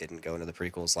prequels. I didn't go into the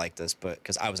prequels like this, but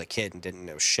because I was a kid and didn't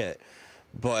know shit.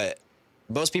 But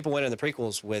most people went into the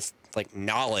prequels with like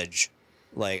knowledge,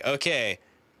 like okay,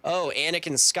 oh,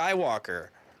 Anakin Skywalker.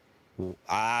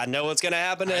 I know what's gonna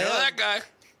happen to him. I know that guy.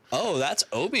 Oh, that's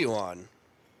Obi-Wan.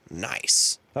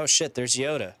 Nice. Oh shit, there's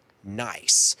Yoda.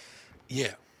 Nice.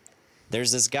 Yeah.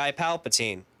 There's this guy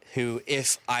Palpatine who,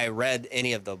 if I read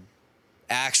any of the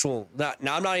actual, now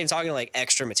I'm not even talking like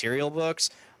extra material books.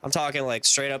 I'm talking like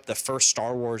straight up the first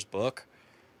Star Wars book,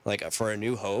 like for A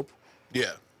New Hope.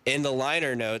 Yeah. In the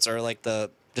liner notes or like the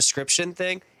description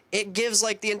thing, it gives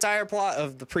like the entire plot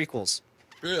of the prequels.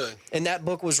 Really? And that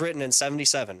book was written in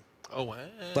 1977. Oh wow.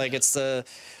 Like it's the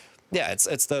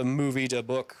movie to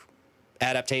book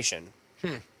adaptation.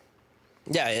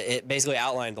 Yeah, it basically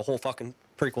outlined the whole fucking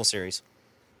prequel series.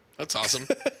 That's awesome.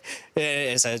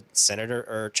 It said Senator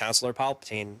or Chancellor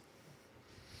Palpatine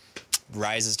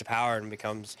rises to power and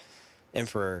becomes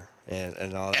emperor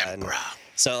and all that. Emperor. And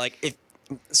so like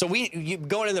you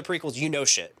going into the prequels, you know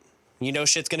shit. You know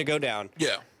shit's gonna go down.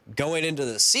 Yeah. Going into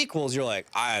the sequels, you're like,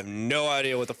 I have no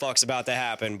idea what the fuck's about to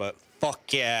happen, but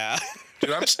fuck yeah. Dude,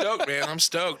 I'm stoked, man. I'm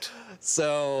stoked.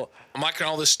 So I'm liking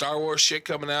all this Star Wars shit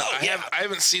coming out. I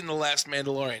haven't seen The Last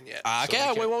Mandalorian yet.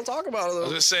 Okay, we won't talk about it. I was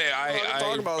gonna say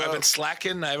I've been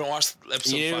slacking. I haven't watched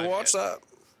episode 5 You need to watch that.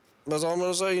 That's all I'm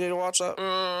gonna say. You need to watch that.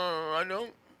 I know.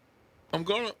 I'm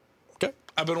gonna. Okay.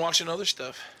 I've been watching other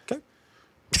stuff. Okay.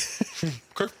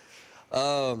 Okay.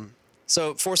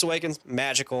 So Force Awakens,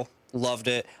 magical. Loved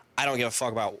it. I don't give a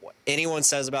fuck about what anyone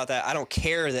says about that. I don't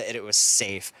care that it was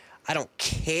safe. I don't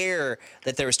care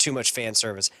that there was too much fan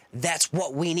service. That's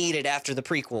what we needed after the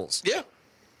prequels. Yeah.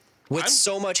 With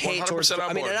so much hate towards and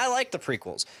I like the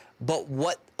prequels, but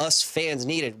what us fans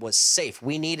needed was safe.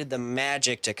 We needed the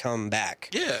magic to come back.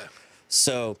 Yeah.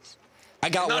 So I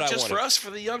got what I wanted. Not just for us, for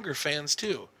the younger fans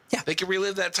too. Yeah. They can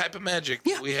relive that type of magic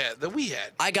that we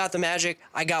had. I got the magic.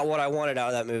 I got what I wanted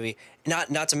out of that movie.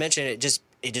 Not to mention it just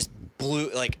blew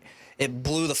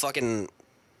the fucking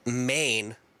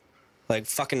main. Like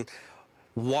fucking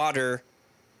water,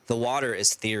 the water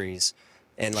is theories,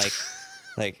 and like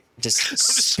just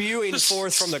spewing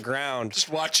forth from the ground. Just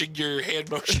watching your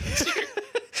hand motions here.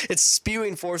 It's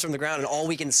spewing forth from the ground, and all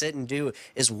we can sit and do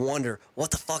is wonder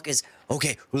what the fuck is.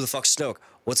 Okay, who the fuck's Snoke?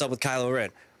 What's up with Kylo Ren?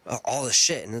 All this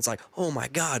shit, and it's like, oh my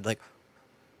god, like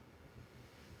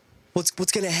what's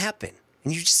gonna happen?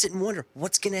 And you just sit and wonder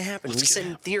what's gonna happen. You sit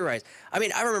and theorize. I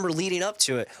mean, I remember leading up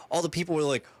to it, all the people were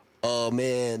like, oh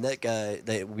man, that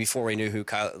guy. Before we knew who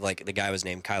the guy was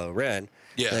named Kylo Ren.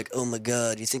 Yeah. Like, oh my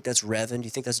god, do you think that's Revan? Do you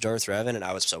think that's Darth Revan? And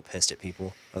I was so pissed at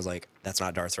people. I was like, that's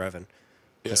not Darth Revan.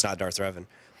 Yeah. That's not Darth Revan.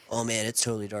 Oh man, it's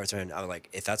totally Darth Revan. I was like,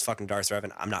 if that's fucking Darth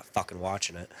Revan, I'm not fucking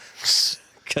watching it,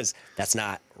 because that's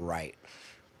not right.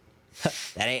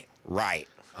 That ain't right.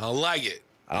 I don't like it.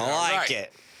 I don't like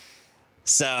it.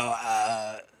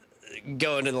 So,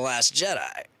 going to The Last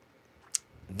Jedi.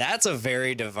 That's a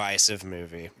very divisive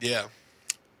movie. Yeah.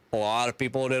 A lot of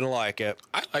people didn't like it.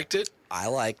 I liked it. I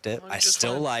liked it. I just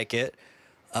still fine. like it.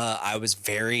 I was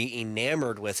very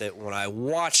enamored with it when I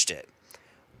watched it.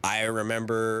 I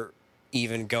remember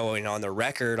even going on the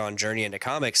record on Journey into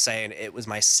Comics saying it was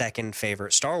my second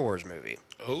favorite Star Wars movie.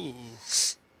 Oh,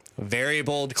 Very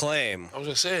bold claim. I was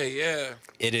gonna say, yeah.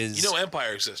 It is. You know,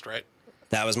 Empire exists, right?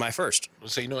 That was my first. I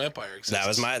was gonna say, you know, Empire exists.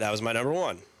 That was my number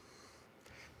one.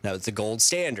 That was the gold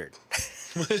standard.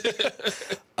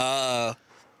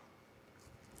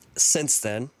 Since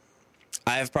then,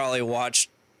 I have probably watched.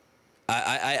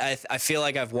 I feel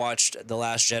like I've watched The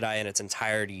Last Jedi in its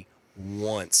entirety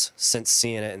once since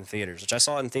seeing it in theaters, which I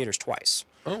saw it in theaters twice.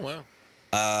 Oh wow.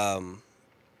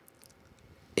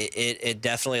 It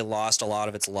definitely lost a lot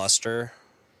of its luster,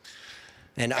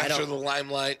 and I After don't. the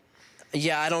limelight.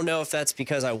 Yeah, I don't know if that's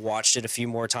because I watched it a few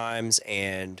more times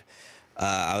and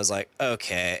I was like,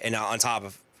 okay. And now on top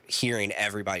of hearing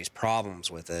everybody's problems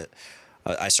with it,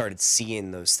 I started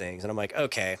seeing those things, and I'm like,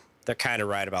 okay, they're kind of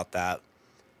right about that.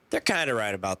 They're kind of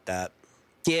right about that.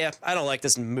 Yeah, I don't like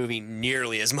this movie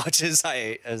nearly as much as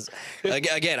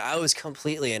again, I was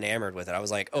completely enamored with it. I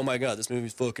was like, oh my God, this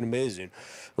movie's fucking amazing.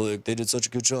 Like, they did such a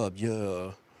good job.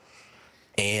 Yeah.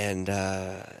 And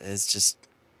it's just,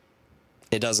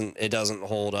 it doesn't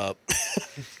hold up.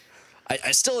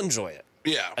 I still enjoy it.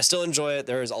 Yeah. I still enjoy it.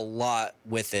 There is a lot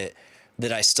with it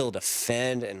that I still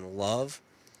defend and love,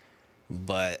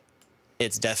 but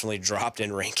it's definitely dropped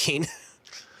in ranking.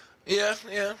 Yeah.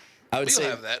 Yeah. I would We'll say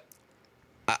have that.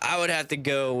 I would have to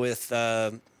go with.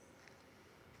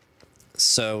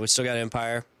 So we still got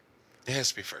Empire, It has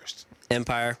to be first.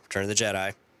 Return of the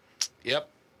Jedi, Yep.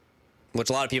 which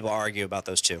a lot of people argue about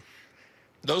those two.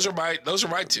 Those are my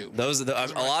two. Those are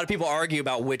a lot of people argue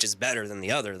about which is better than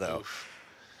the other, though. Oof.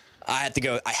 I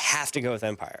have to go with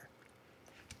Empire.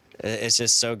 It's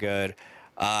just so good.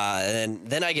 And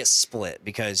then I get split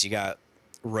because you got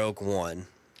Rogue One.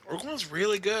 Rogue One's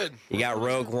really good. You got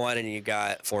Rogue One and you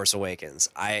got Force Awakens.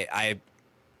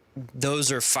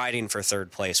 Those are fighting for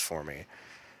third place for me.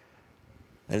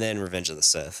 And then Revenge of the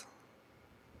Sith.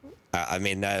 I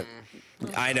mean that.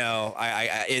 I know.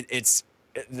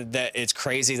 It's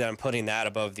crazy that I'm putting that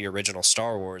above the original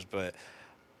Star Wars, but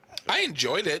I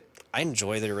enjoyed it. I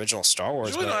enjoy the original Star Wars.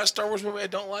 There's really but not a Star Wars movie I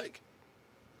don't like.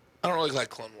 I don't really like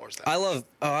Clone Wars that. I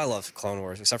love Clone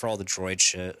Wars, except for all the droid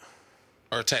shit.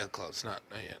 Or Attack of the Clones, not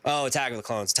yet. Oh, Attack of the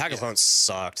Clones. Attack of the Clones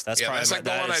sucked. That's Yeah, probably that's like the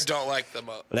that one is- I don't like the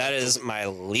most. That is my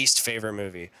least favorite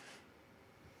movie.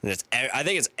 I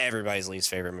think it's everybody's least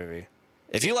favorite movie.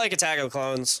 If you like Attack of the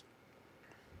Clones,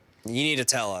 you need to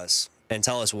tell us and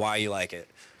tell us why you like it.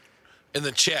 In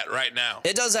the chat right now.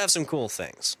 It does have some cool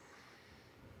things,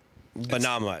 but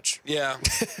not much. Yeah.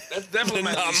 That's definitely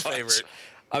my Not least much. favorite.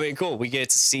 I mean, cool. We get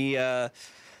to see. It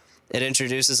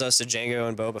introduces us to Jango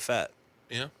and Boba Fett.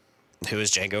 Yeah. Who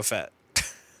is Jango Fett?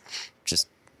 Just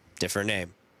different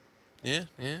name, Yeah.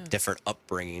 different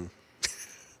upbringing.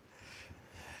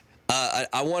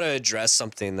 I want to address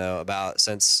something though about,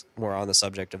 since we're on the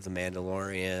subject of the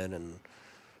Mandalorian and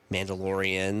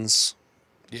Mandalorians.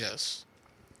 Yes.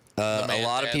 A Man-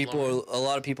 lot of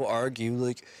Mandalorian. people argue,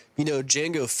 like,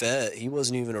 Jango Fett, he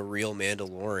wasn't even a real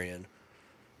Mandalorian.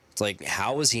 It's like,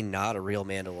 how was he not a real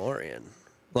Mandalorian?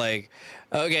 Like,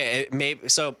 okay, maybe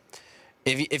so.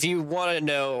 If you want to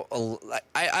know,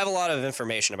 I have a lot of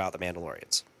information about the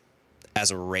Mandalorians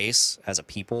as a race, as a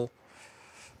people.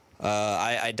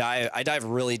 I dive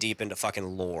really deep into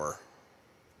fucking lore.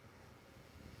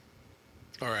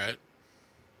 All right.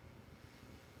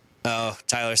 Oh,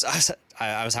 Tyler,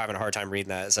 I was having a hard time reading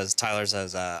that. It says, Tyler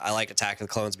says, I like Attack of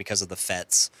the Clones because of the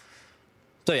Fets.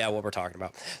 So yeah, what we're talking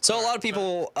about. So a lot of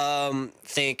people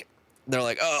think, they're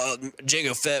like, oh,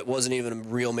 Jango Fett wasn't even a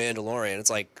real Mandalorian. It's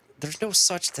like, there's no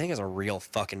such thing as a real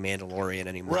fucking Mandalorian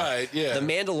anymore. Right, yeah. The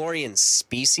Mandalorian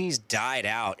species died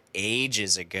out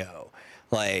ages ago.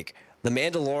 Like, the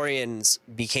Mandalorians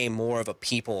became more of a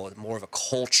people, more of a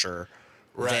culture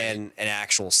Right. than an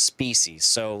actual species.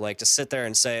 So, like, to sit there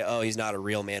and say, oh, he's not a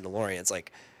real Mandalorian, it's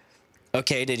like,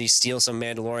 okay, did he steal some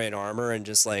Mandalorian armor and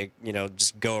just, like,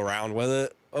 just go around with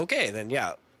it? Okay, then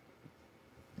yeah,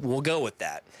 we'll go with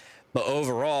that. But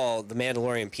overall, the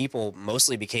Mandalorian people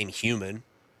mostly became human.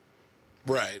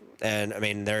 Right. And I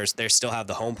mean, they still have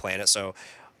the home planet, so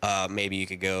maybe you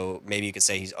could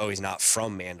say he's not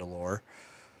from Mandalore,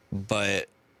 but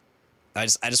I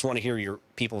just want to hear your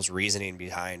people's reasoning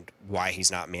behind why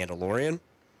he's not Mandalorian.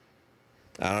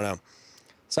 I don't know.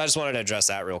 So I just wanted to address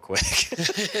that real quick.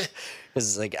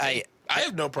 Because like I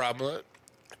have no problem with it.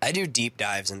 I do deep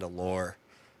dives into lore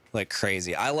like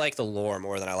crazy. I like the lore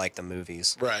more than I like the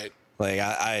movies. Right. Like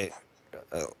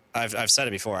I've said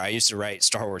it before. I used to write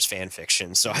Star Wars fan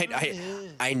fiction, so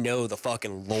I know the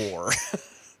fucking lore.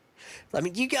 I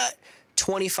mean, you got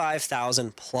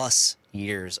 25,000 plus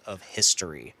years of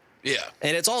history. Yeah.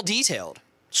 And it's all detailed.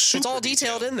 It's all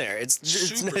detailed in there. It's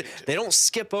Super they don't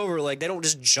skip over, like they don't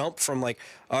just jump from like,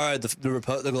 all right,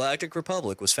 the Galactic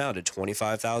Republic was founded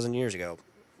 25,000 years ago,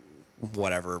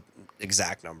 whatever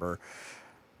exact number,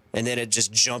 and then it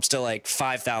just jumps to like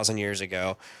 5,000 years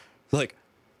ago, like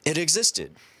it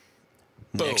existed.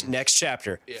 Boom. Next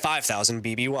chapter, Yeah. 5,000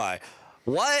 BBY.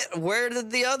 What? Where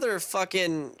did the other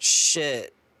fucking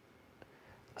shit?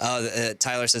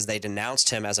 Tyler says they denounced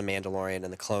him as a Mandalorian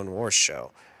in the Clone Wars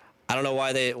show. I don't know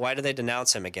why did they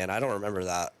denounce him again? I don't remember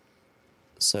that.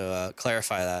 So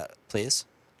clarify that, please.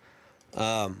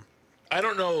 I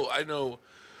don't know. I know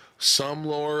some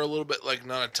lore a little bit, like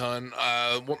not a ton.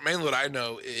 Mainly what I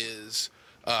know is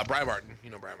Brian Martin. You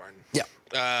know Brian Martin. Yeah.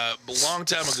 A long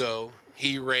time ago,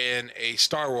 he ran a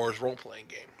Star Wars role-playing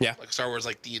game. Yeah. Like Star Wars,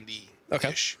 like D&D. Okay.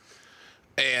 Ish.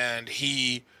 And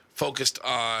he focused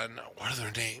on, what are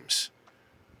their names?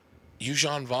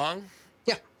 Yuuzhan Vong?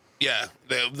 Yeah. Yeah.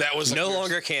 That was like No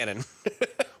longer canon.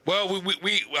 Well,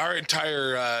 we our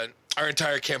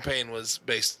entire campaign was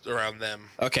based around them.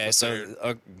 Okay,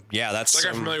 so yeah, that's So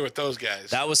I got familiar with those guys.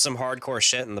 that was some hardcore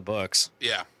shit in the books.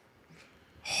 Yeah.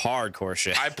 Hardcore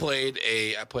shit. I played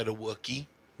a Wookiee.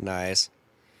 Nice.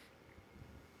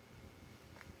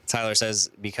 Tyler says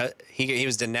because he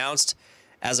was denounced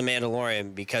as a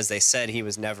Mandalorian because they said he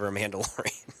was never a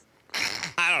Mandalorian.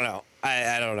 I don't know.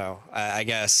 I don't know. I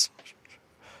guess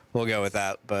we'll go with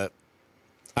that. But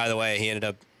either way,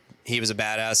 he was a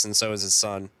badass, and so was his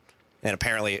son, and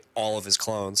apparently all of his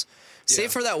clones,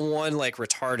 save for that one like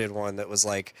retarded one that was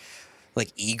like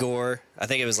Igor. I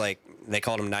think it was like they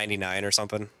called him 99 or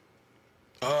something.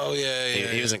 Oh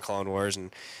yeah, He was in Clone Wars, and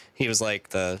he was like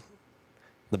the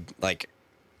like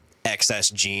excess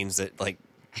genes that like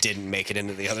didn't make it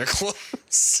into the other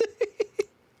clones.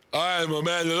 I'm a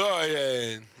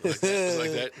Mandalorian. Like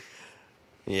that.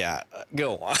 Yeah,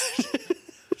 go on.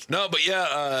 No, but yeah,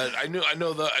 I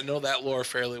know that lore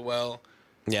fairly well.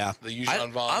 Yeah, The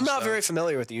Yuuzhan Vong I'm not stuff. very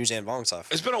familiar with the Yuuzhan Vong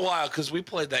stuff. It's been a while because we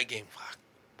played that game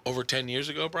over 10 years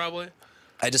ago, probably.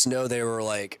 I just know they were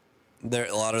like,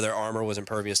 a lot of their armor was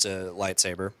impervious to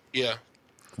lightsaber. Yeah,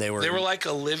 They were like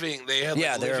a living. They had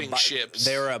like living ships.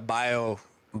 They were a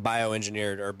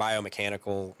bioengineered or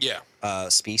biomechanical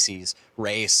species,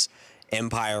 race,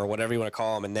 empire, whatever you want to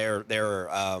call them, and they're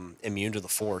immune to the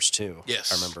Force too.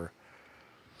 Yes. I remember.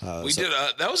 We did.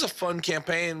 That was a fun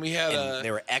campaign. We had. And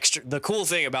they were extra. The cool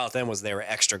thing about them was they were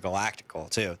extra galactical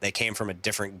too. They came from a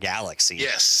different galaxy.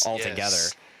 Yes. Altogether.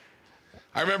 Yes.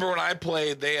 I remember when I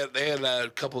played, they had a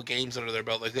couple of games under their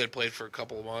belt. Like they had played for a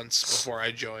couple of months before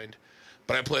I joined.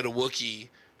 But I played a Wookiee,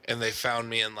 and they found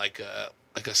me in like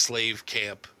a slave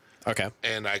camp. Okay.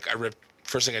 And I ripped.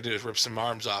 First thing I did is rip some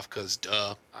arms off because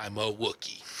I'm a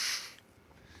Wookiee.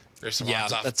 There's some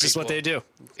arms off. That's just what they do.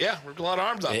 Yeah, ripped a lot of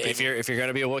arms off. If you're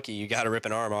gonna be a Wookiee, you got to rip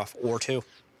an arm off or two.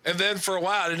 And then for a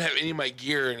while, I didn't have any of my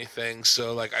gear or anything.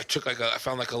 So like I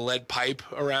found like a lead pipe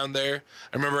around there.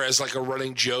 I remember as like a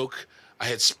running joke, I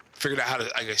had figured out how to,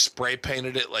 I spray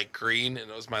painted it like green, and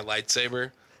it was my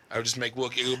lightsaber. I would just make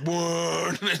Wookiee go,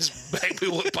 and just bang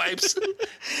people with pipes.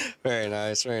 Very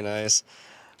nice, very nice.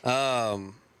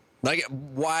 Like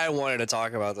why I wanted to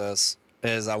talk about this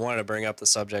is I wanted to bring up the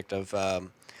subject of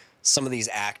some of these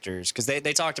actors, because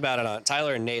they talked about it on,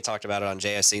 Tyler and Nate talked about it on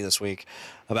JSC this week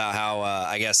about how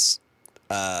I guess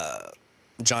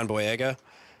John Boyega,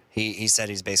 he said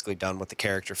he's basically done with the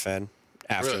character Finn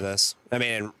after Really? this. I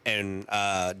mean, and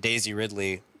Daisy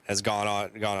Ridley has gone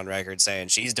on record saying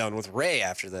she's done with Rey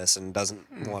after this and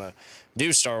doesn't want to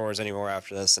do Star Wars anymore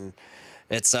after this. And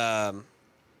it's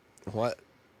what?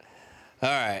 All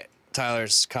right,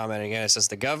 Tyler's commenting again. It says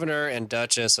the governor and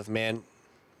Duchess of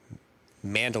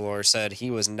Mandalore said he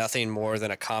was nothing more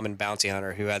than a common bounty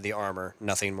hunter who had the armor,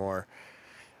 nothing more.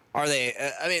 Are they?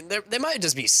 I mean, they might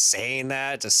just be saying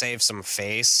that to save some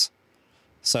face.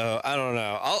 So I don't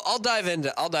know. I'll dive into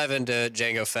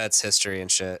Jango Fett's history and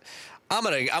shit. I'm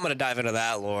gonna dive into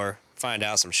that lore, find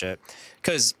out some shit,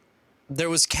 because there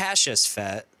was Cassius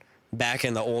Fett back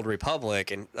in the Old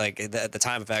Republic and like at the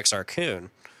time of Exar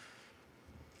Kun.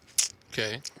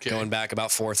 Okay. Going back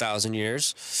about 4,000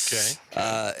 years.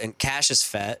 Okay. And Cassius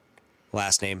Fett,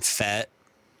 last name Fett,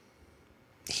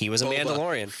 he was a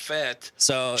Mandalorian. Fett.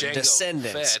 So Jango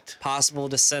descendants, Fett. possible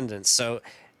descendants. So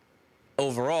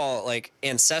overall, like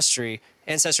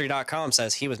Ancestry.com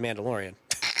says he was Mandalorian.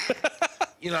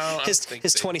 You know, I don't His think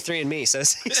 23andMe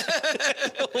says he's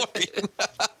Mandalorian.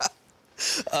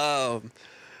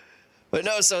 But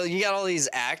no, so you got all these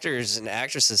actors and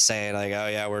actresses saying like, "Oh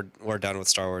yeah, we're done with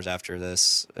Star Wars after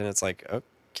this," and it's like,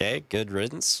 okay, good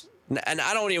riddance. And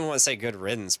I don't even want to say good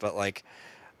riddance, but like,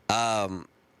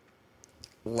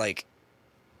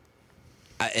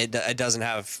 it doesn't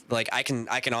have like I can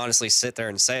honestly sit there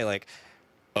and say like,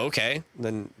 okay,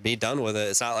 then be done with it.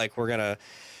 It's not like we're gonna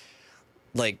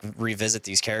like revisit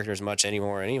these characters much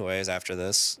anymore, anyways. After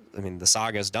this, I mean, the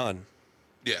saga's done.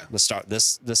 Yeah.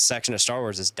 This section of Star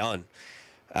Wars is done.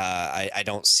 I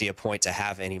don't see a point to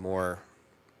have any more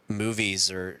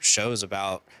movies or shows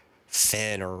about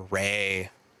Finn or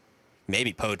Rey.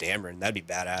 Maybe Poe Dameron. That'd be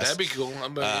badass. That'd be cool.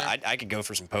 I could go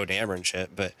for some Poe Dameron shit,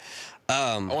 but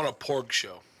I want a Porg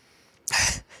show.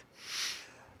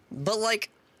 but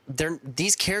like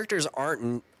these characters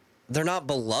they're not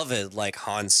beloved like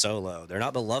Han Solo. They're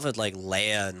not beloved like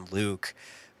Leia and Luke,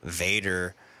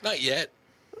 Vader. Not yet.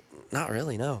 Not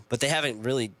really, no. But they haven't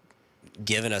really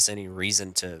given us any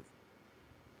reason to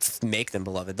make them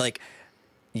beloved. Like,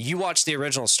 you watch the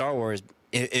original Star Wars.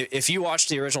 If you watched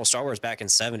the original Star Wars back in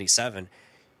 '77,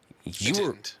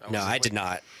 I did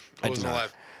not. I wasn't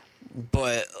alive.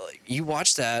 But you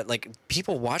watch that, like,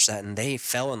 people watch that and they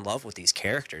fell in love with these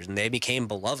characters and they became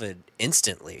beloved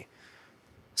instantly.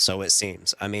 So it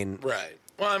seems. I mean, right.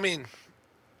 Well, I mean,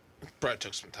 Brett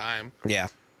took some time. Yeah.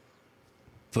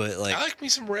 But like, I like me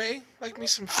some Rey. Like me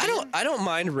some Finn. I don't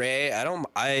mind Rey.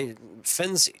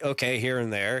 Finn's okay here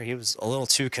and there. He was a little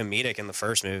too comedic in the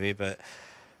first movie, but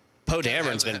Poe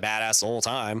Dameron's been badass the whole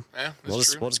time. Yeah, we'll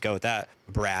just go with that.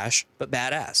 Brash, but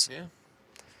badass. Yeah.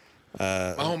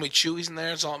 My homie Chewie's in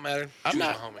there. It's all that mattered.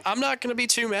 I'm not gonna be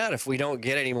too mad if we don't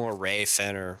get any more Rey,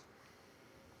 Finn, or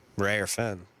Rey or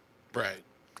Finn. Right.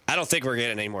 I don't think we're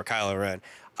getting any more Kylo Ren.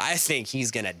 I think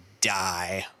he's gonna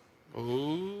die.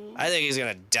 Ooh. I think he's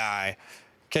gonna die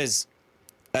because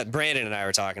Brandon and I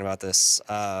were talking about this.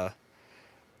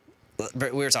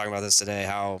 We were talking about this today.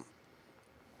 How,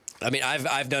 I mean,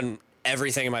 I've done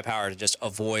everything in my power to just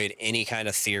avoid any kind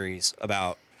of theories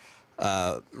about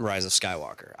Rise of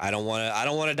Skywalker. I don't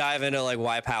want to dive into like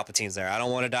why Palpatine's there. I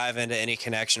don't want to dive into any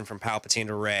connection from Palpatine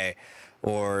to Rey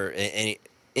or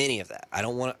any of that. I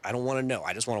don't want to know.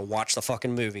 I just want to watch the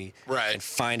fucking movie and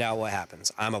find out what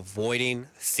happens. I'm avoiding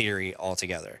theory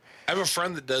altogether. I have a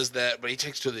friend that does that, but he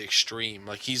takes it to the extreme.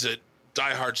 Like, he's a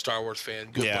diehard Star Wars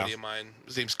fan, good buddy of mine.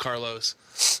 His name's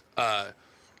Carlos.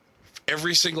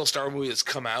 Every single Star Wars movie that's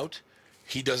come out,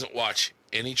 he doesn't watch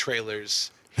any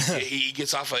trailers. he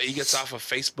gets off of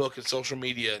Facebook and social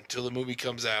media until the movie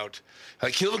comes out.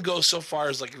 Like, he'll go so far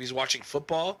as like if he's watching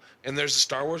football and there's a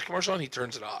Star Wars commercial on, he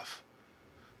turns it off.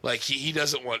 Like, he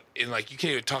doesn't want, and like you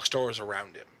can't even talk Star Wars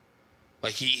around him.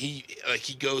 Like he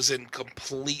goes in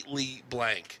completely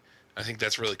blank. I think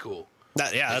that's really cool.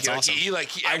 That's awesome.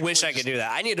 I wish I could do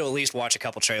that. I need to at least watch a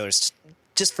couple trailers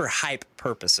just for hype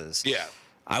purposes. Yeah.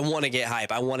 I want to get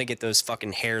hype. I want to get those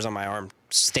fucking hairs on my arm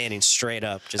standing straight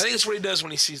up. I think that's what he does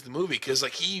when he sees the movie, because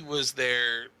like he was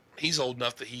there. He's old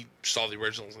enough that he saw the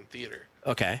originals in theater.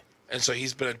 Okay. And so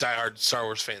he's been a diehard Star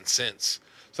Wars fan since.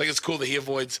 So I think it's cool that he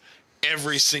avoids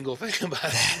every single thing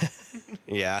about it.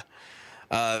 Yeah.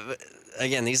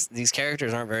 Again, these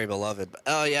characters aren't very beloved.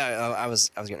 Oh yeah, I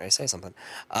was getting ready to say something.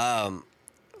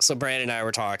 So Brandon and I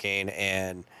were talking,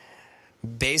 and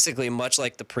basically, much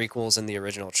like the prequels in the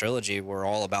original trilogy, they were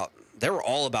all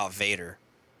about Vader.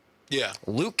 Yeah.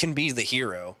 Luke can be the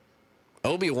hero.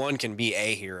 Obi-Wan can be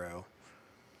a hero.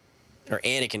 Or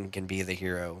Anakin can be the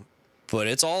hero. But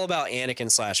it's all about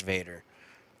Anakin / Vader.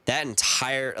 That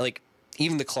entire, like,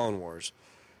 even the Clone Wars.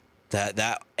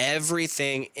 That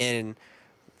everything in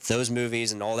those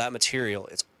movies and all that material,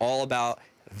 it's all about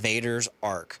Vader's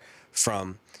arc.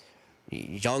 From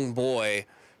young boy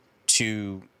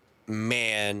to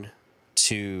man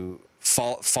to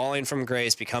falling from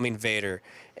grace, becoming Vader,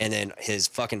 and then his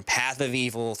fucking path of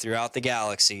evil throughout the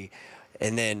galaxy,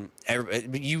 and then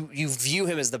you view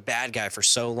him as the bad guy for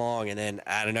so long, and then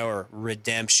out of nowhere,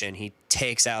 redemption. He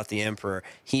takes out the Emperor.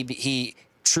 He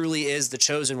truly is the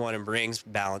chosen one and brings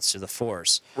balance to the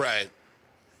Force. Right.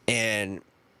 And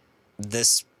the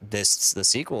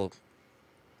sequel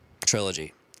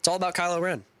trilogy, it's all about Kylo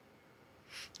Ren.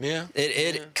 Yeah.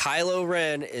 Kylo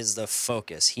Ren is the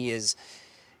focus. He's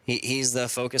the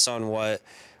focus on what,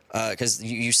 because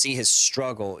you see his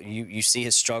struggle. You see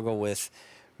his struggle with,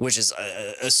 which is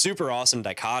a super awesome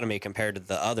dichotomy compared to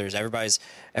the others. Everybody's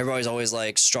always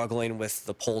like struggling with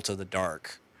the pull to the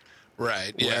dark.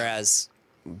 Right. Yeah. Whereas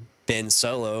Ben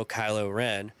Solo, Kylo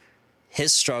Ren,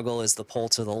 his struggle is the pull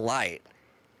to the light.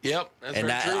 Yep, that's And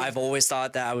very true. I've always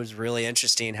thought that was really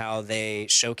interesting how they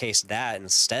showcased that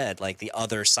instead, like the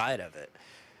other side of it.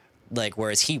 Like,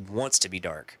 whereas he wants to be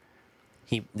dark.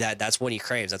 That's what he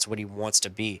craves. That's what he wants to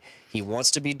be. He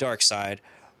wants to be dark side,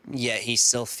 yet he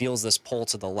still feels this pull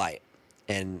to the light.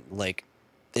 And like,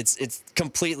 it's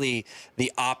completely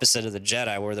the opposite of the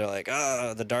Jedi, where they're like,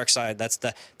 the dark side.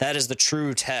 That is the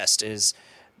true test. Is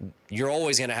you're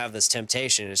always going to have this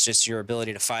temptation. It's just your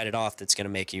ability to fight it off that's going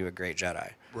to make you a great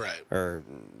Jedi. Right. Or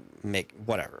make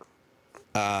whatever.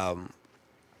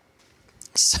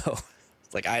 So,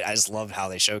 like, I just love how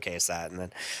they showcase that. And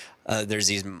then there's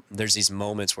these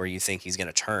moments where you think he's going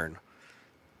to turn.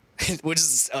 Which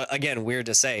is, again, weird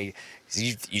to say.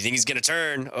 You think he's going to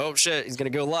turn. Oh, shit, he's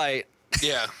going to go light.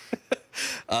 Yeah.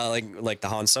 Like the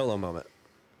Han Solo moment.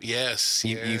 Yes.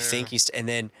 You think he's... And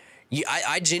then...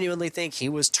 I genuinely think he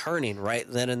was turning right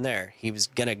then and there. He was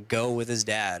gonna go with his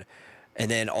dad, and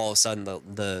then all of a sudden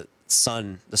the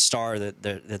sun, the star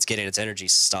that's getting its energy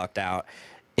sucked out,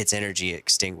 its energy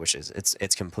extinguishes.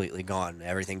 It's completely gone.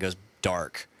 Everything goes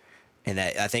dark, and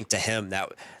I think to him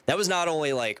that was not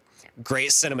only like great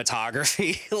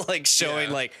cinematography, like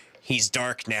showing like he's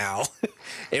dark now.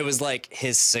 It was like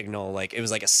his signal. Like it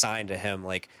was like a sign to him.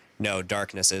 Like no,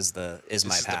 darkness is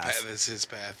my path. This is his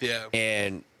path. Yeah.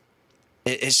 And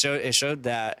it showed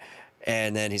that,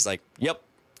 and then he's like, "Yep,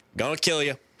 gonna kill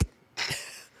you."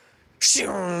 Do you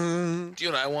know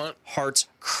what I want? Hearts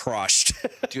crushed.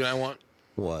 Do you know what I want?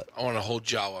 What? I want a whole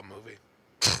Jawa movie.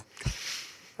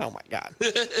 Oh my god,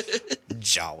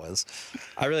 Jawas!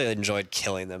 I really enjoyed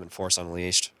killing them in Force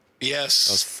Unleashed. Yes.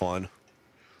 That was fun.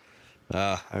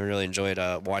 I really enjoyed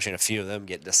watching a few of them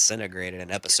get disintegrated in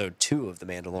episode 2 of The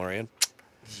Mandalorian.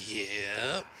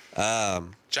 Yeah.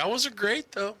 Jawas are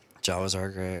great though. Jawas are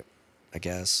great, I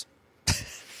guess.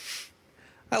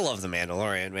 I love The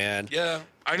Mandalorian, man. Yeah.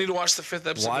 I need to watch the 5th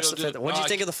episode. Watch the 5th. What did you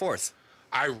think of the 4th?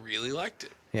 I really liked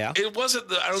it. Yeah. It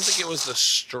wasn't I don't think it was the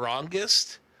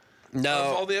strongest No.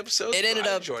 of all the episodes. It ended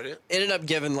but I up enjoyed it. It ended up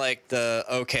giving like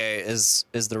is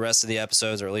the rest of the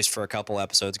episodes, or at least for a couple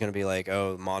episodes, going to be like,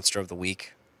 oh, monster of the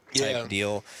week type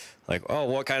deal. Like, oh,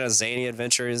 what kind of zany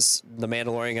adventure is the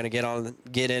Mandalorian going to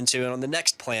get into on the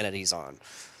next planet he's on?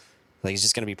 Like, he's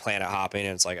just going to be planet hopping,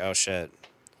 and it's like, oh shit,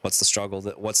 what's the struggle?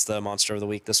 What's the monster of the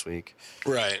week this week?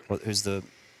 Right. Who's the?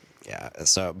 Yeah.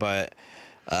 So, but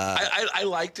I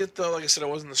liked it though. Like I said, I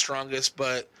wasn't the strongest,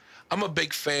 but I'm a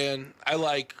big fan. I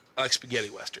like spaghetti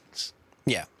westerns,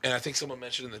 yeah, and I think someone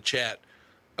mentioned in the chat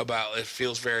about it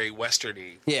feels very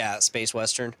westerny. yeah, space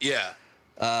western. Yeah.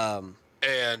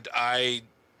 And I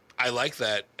like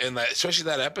that, and especially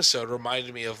that episode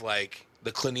reminded me of like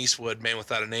the Clint Eastwood Man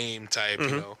Without a Name type, you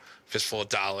know, Fistful of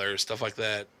Dollars, stuff like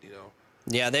that, you know.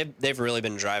 Yeah, they've really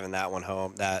been driving that one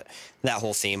home, that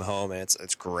whole theme home, and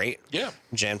it's great. Yeah.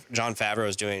 John Favreau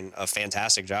is doing a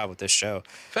fantastic job with this show.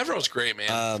 Favreau's great, man.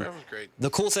 Favreau's great. The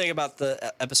cool thing about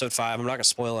the episode 5, I'm not gonna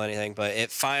spoil anything, but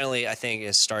it finally, I think,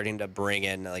 is starting to bring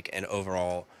in like an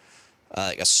overall,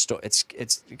 like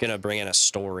it's gonna bring in a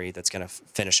story that's gonna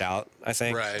finish out, I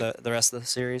think, Right. the rest of the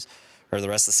series or the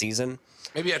rest of the season.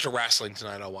 Maybe after wrestling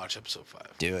tonight, I'll watch episode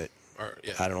 5. Do it. Or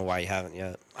yeah, I don't know why you haven't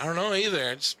yet. I don't know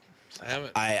either. I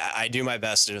haven't. I do my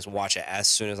best to just watch it as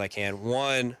soon as I can.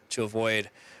 1, to avoid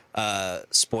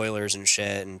spoilers and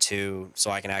shit, and 2, so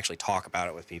I can actually talk about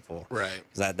it with people. Right.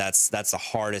 That's the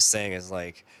hardest thing, is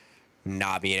like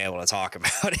not being able to talk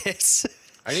about it.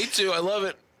 I need to. I love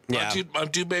it. Yeah. I'm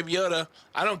too Baby Yoda.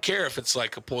 I don't care if it's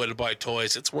like a ploy to buy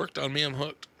toys. It's worked on me. I'm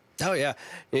hooked. Oh yeah.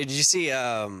 Did you see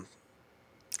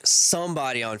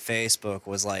somebody on Facebook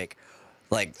was like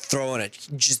throwing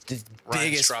just the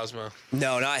Ryan biggest Strasma.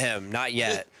 No, not him. Not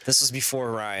yet. This was before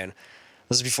Ryan.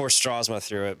 This was before Strasma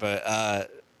threw it. But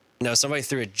no, somebody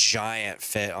threw a giant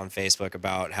fit on Facebook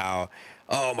about how,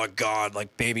 oh my God,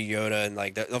 like Baby Yoda, and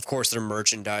like of course they're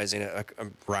merchandising it.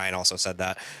 Ryan also said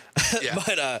that. Yeah.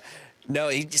 But no,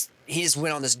 he just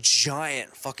went on this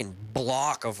giant fucking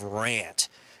block of rant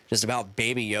just about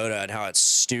Baby Yoda and how it's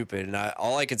stupid. And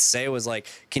all I could say was like,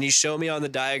 can you show me on the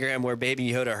diagram where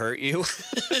Baby Yoda hurt you?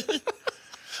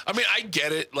 I mean, I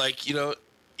get it. Like, you know,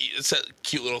 it's a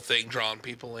cute little thing drawing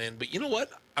people in. But you know what?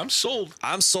 I'm sold.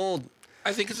 I'm sold.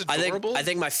 I think it's adorable. I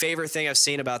think my favorite thing I've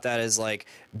seen about that is like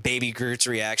Baby Groot's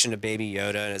reaction to Baby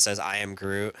Yoda, and it says, I am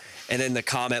Groot. And then the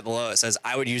comment below, it says,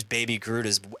 I would use Baby Groot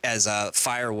as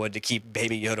firewood to keep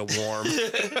Baby Yoda warm.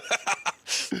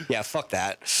 Yeah, fuck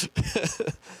that.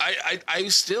 I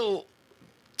still,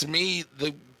 to me,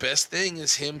 the best thing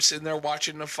is him sitting there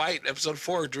watching a fight, episode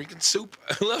 4, drinking soup.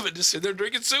 I love it. Just sitting there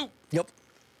drinking soup. Yep.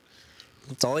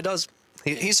 That's all he does.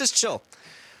 He's just chill.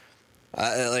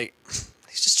 Like,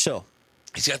 He's just chill.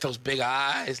 He's got those big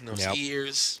eyes and those Yep.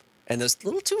 ears. And those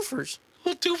little twofers.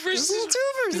 Little twofers. Those little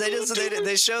twofers.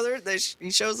 They show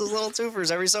he shows those little twofers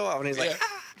every so often. He's like, Yeah.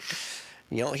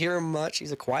 You don't hear him much.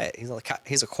 He's a quiet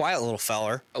little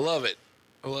feller. I love it.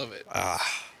 I love it. I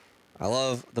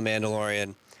love The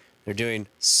Mandalorian. They're doing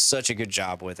such a good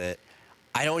job with it.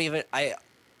 I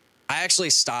actually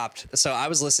stopped. So I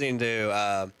was listening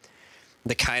to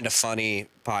the Kind of Funny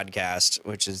podcast,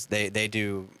 which is they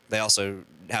also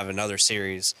have another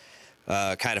series,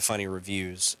 Kind of Funny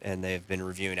Reviews, and they've been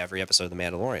reviewing every episode of The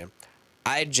Mandalorian.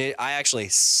 I actually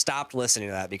stopped listening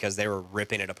to that because they were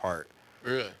ripping it apart.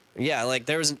 Really? Yeah, like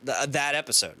there was that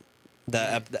episode,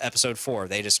 the episode 4.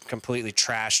 They just completely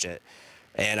trashed it,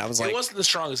 and I was like, it wasn't the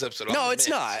strongest episode. no, I'll it's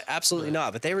admit. not, absolutely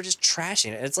not. But they were just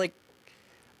trashing it. It's like,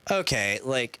 okay,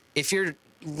 like if you're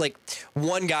like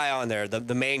one guy on there,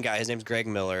 the main guy, his name's Greg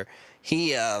Miller.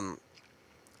 He's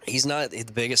not the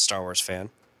biggest Star Wars fan.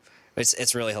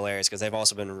 It's really hilarious because they've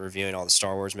also been reviewing all the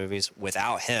Star Wars movies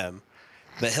without him,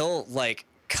 but he'll like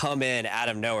come in out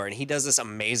of nowhere and he does this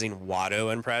amazing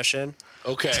Watto impression.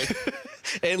 Okay.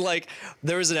 And like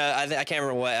there was I can't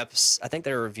remember what episode. I think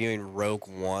they were reviewing Rogue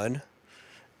One,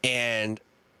 and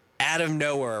out of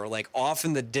nowhere, like off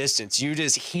in the distance, you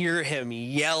just hear him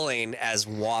yelling as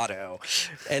Watto,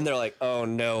 and they're like, "Oh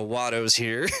no, Watto's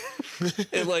here!"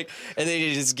 and then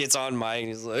he just gets on mic and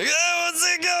he's like, "Oh,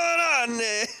 what's it going on?"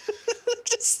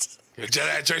 Just Your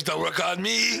Jedi tricks don't work on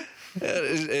me.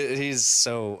 he's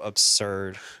so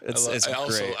absurd. It's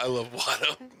great. I love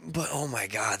Watto. But oh my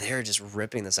God, they're just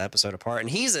ripping this episode apart. And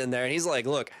he's in there and he's like,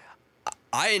 look,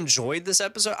 I enjoyed this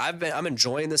episode. I'm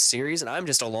enjoying this series and I'm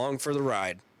just along for the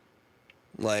ride.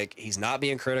 Like, he's not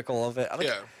being critical of it. I'm like,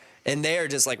 Yeah. And they're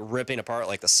just like ripping apart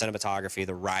like the cinematography,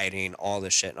 the writing, all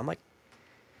this shit. And I'm like,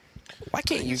 why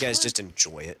can't you guys just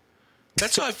enjoy it?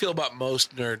 That's how I feel about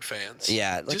most nerd fans.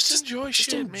 Yeah, like, just enjoy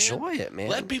shit, man. enjoy it, man.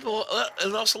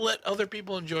 And also let other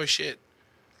people enjoy shit.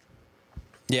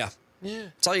 Yeah. Yeah.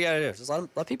 That's all you gotta do. Just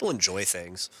let people enjoy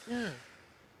things. Yeah.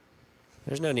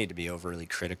 There's no need to be overly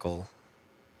critical.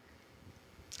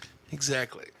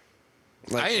 Exactly.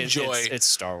 Like, I enjoy. It's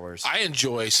Star Wars. I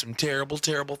enjoy some terrible,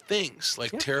 terrible things,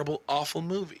 like terrible, awful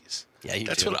movies. Yeah, you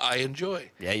That's do. what I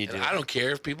enjoy. Yeah, you And do. I don't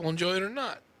care if people enjoy it or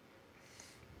not.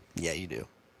 Yeah, you do.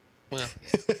 Well,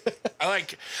 I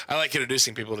like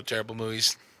introducing people to terrible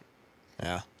movies.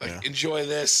 Yeah. Like, yeah. enjoy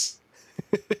this.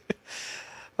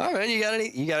 All right, you got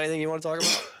anything you want to talk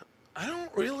about? I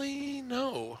don't really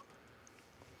know.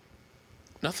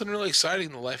 Nothing really exciting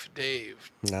in the life of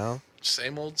Dave. No,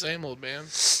 Same old, man.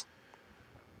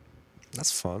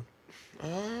 that's fun.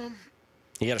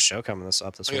 You got a show coming this I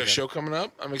got weekend. a show coming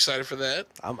up. I'm excited for that.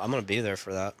 I'm gonna be there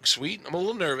for that. Sweet. I'm a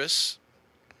little nervous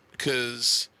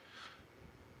because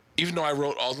even though I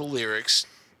wrote all the lyrics,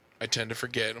 I tend to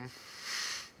forget them.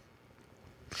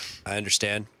 I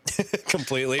understand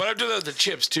completely. But I've done that with the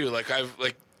Chips too.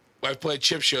 I've played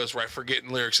Chip shows where I forgot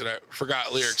lyrics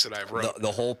that I've wrote.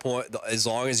 The whole point, as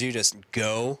long as you just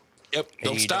go. Yep. And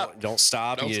Don't you stop. Don't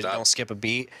stop. Don't you stop. don't skip a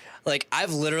beat. Like,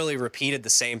 I've literally repeated the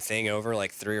same thing over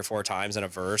like 3 or 4 times in a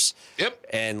verse. Yep.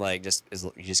 And like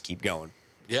you just keep going.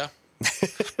 Yeah.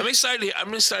 I'm excited.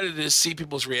 I'm excited to see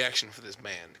people's reaction for this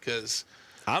band because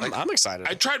I'm excited.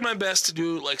 I tried my best to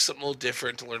do like something a little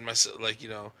different to learn myself,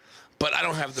 but I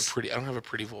don't have a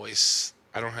pretty voice.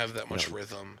 I don't have that much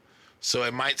rhythm, so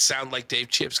it might sound like Dave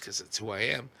Chips because it's who I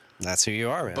am. That's who you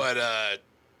are, man. But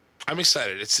I'm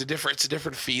excited. It's a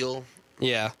different feel.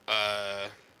 yeah.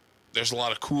 There's a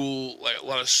lot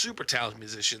of super talented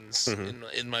musicians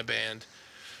in my band.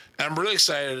 And I'm really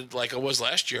excited, like I was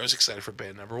last year. I was excited for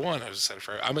band number 1.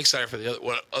 I'm excited for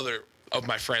what other of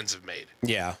my friends have made.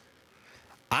 Yeah.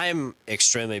 I'm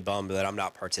extremely bummed that I'm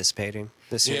not participating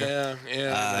this year.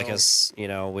 Yeah. Because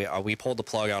we pulled the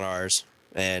plug on ours,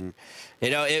 and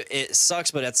it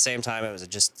sucks, but at the same time, it was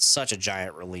just such a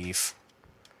giant relief.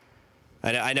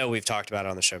 I know we've talked about it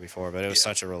on the show before, but it was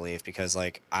such a relief because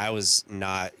like I wasn't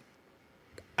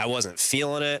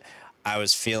feeling it. I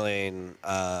was feeling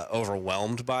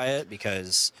overwhelmed by it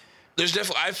because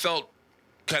I felt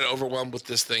kind of overwhelmed with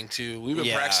this thing too. We've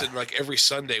been practicing like every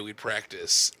Sunday. We'd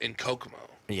practice in Kokomo.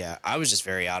 yeah, I was just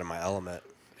very out of my element,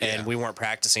 and we weren't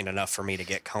practicing enough for me to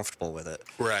get comfortable with it.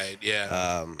 Right.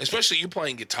 Yeah. Especially you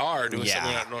playing guitar, doing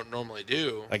something I don't normally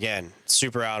do. Again,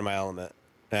 super out of my element.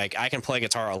 Like, I can play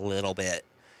guitar a little bit,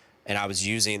 and I was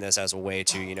using this as a way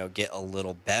to, get a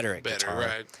little better at guitar.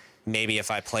 Right. Maybe if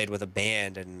I played with a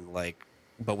band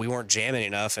but we weren't jamming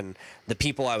enough, and the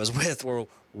people I was with were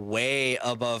way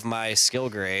above my skill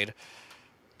grade.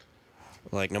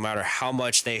 Like, no matter how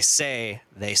much they say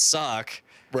they suck,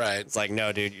 Right. It's like,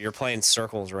 no, dude, you're playing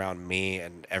circles around me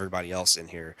and everybody else in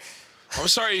here. I'm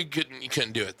sorry you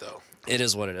couldn't do it though. It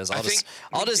is what it is. I'll think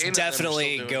just Dana and them are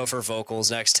definitely still go doing- for vocals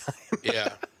next time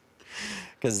Yeah.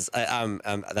 because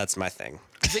that's my thing.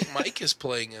 I think Mike is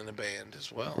playing in a band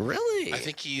as well. Really? I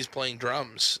think he's playing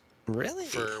drums Really?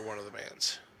 for one of the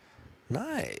bands, if I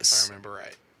Nice. remember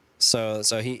right. So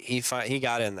he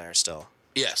got in there still.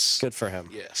 Yes. Good for him.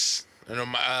 Yes. I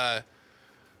know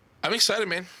I'm excited,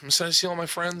 man. I'm excited to see all my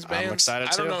friends' bands. excited,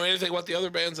 I don't too. know anything about the other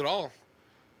bands at all.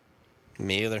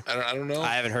 Me either. I don't know.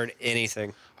 I haven't heard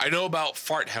anything. I know about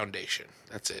Fart Foundation.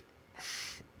 That's it.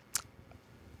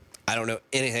 I don't know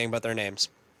anything about their names.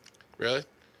 Really?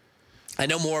 I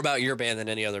know more about your band than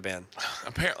any other band.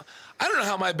 Apparently, I don't know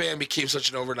how my band became such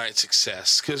an overnight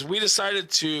success because we decided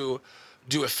to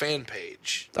do a fan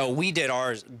page. Oh, we did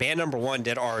ours. Band number one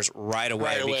did ours right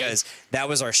away, Right away. because that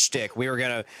was our shtick. We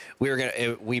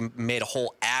made a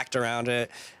whole act around it.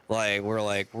 We're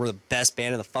the best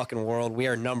band in the fucking world. We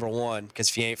are number one because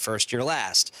if you ain't first, you're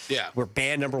last. Yeah. We're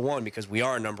band number one because we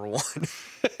are number one.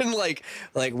 And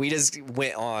we just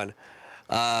went on.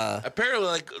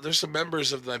 Apparently, there's some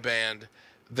members of my band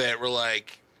that were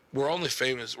like, we're only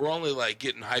famous. We're only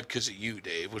getting hyped because of you,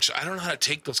 Dave. Which I don't know how to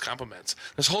take those compliments.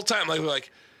 This whole time,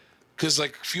 because a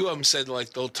few of them said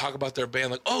they'll talk about their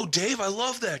band oh, Dave, I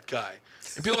love that guy,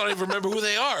 and people don't even remember who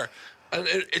they are. And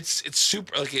it's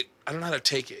super I don't know how to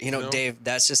take it. You know, Dave,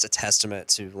 that's just a testament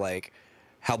to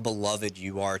how beloved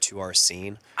you are to our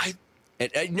scene. I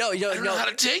don't know how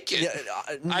to take it.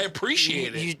 I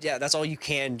appreciate it. Yeah, that's all you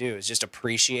can do is just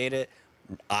appreciate it.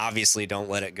 Obviously, don't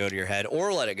let it go to your head,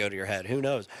 or let it go to your head. Who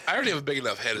knows? I already have a big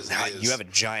enough head as it is. You have a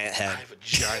giant head. I have a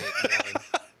giant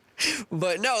head.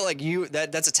 But no,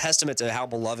 that's a testament to how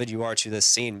beloved you are to this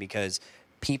scene, because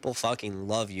people fucking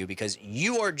love you because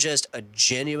you are just a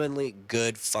genuinely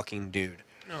good fucking dude.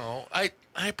 No, I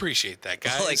appreciate that,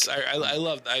 guys. I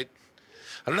love. I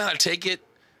don't know how to take it,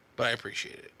 but I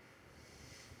appreciate it.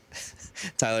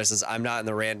 Tyler says, I'm not in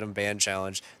the random band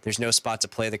challenge. There's no spot to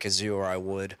play the kazoo, or I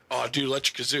would. Oh, dude,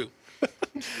 let your kazoo.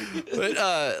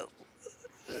 But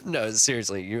no,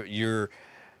 seriously, you're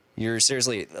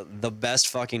seriously the best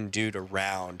fucking dude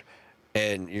around,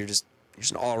 and you're just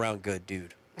an all around good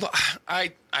dude. Well,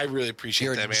 I really appreciate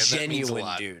You're that, a man. That means a genuine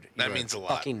lot. dude. That You're means a lot.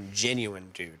 Fucking genuine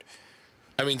dude.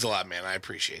 That means a lot, man. I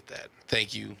appreciate that.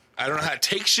 Thank you. I don't know how to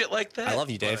take shit like that. I love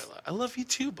you, but Dave. I love you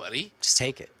too, buddy. Just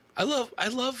take it. I love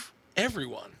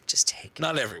everyone. Just take it.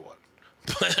 Not everyone,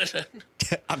 but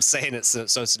I'm saying it so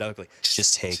stoically.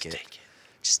 Just take it. Take it.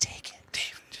 Just take it.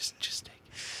 Dave, just take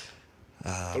it. But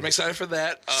I'm excited for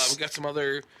that. We got some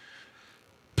other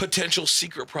potential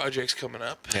secret projects coming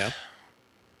up. Yeah.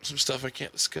 Some stuff I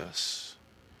can't discuss.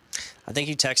 I think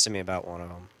you texted me about one of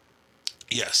them.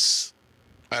 Yes.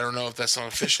 I don't know if that's not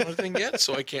official or anything yet,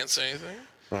 so I can't say anything.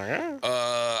 Okay.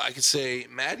 I could say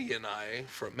Maddie and I,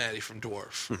 Maddie from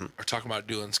Dwarf, Mm-hmm. are talking about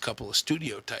doing a couple of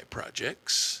studio type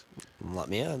projects Let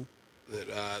me in.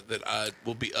 that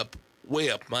will be way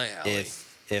up my alley.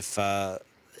 If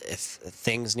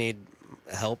things need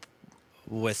help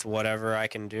with whatever I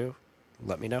can do,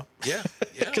 let me know. Yeah,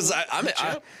 Because we'll hit you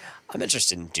up. I'm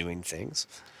interested in doing things.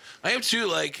 I am too.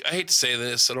 I hate to say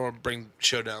this, I don't want to bring the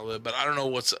show down a little bit, but I don't know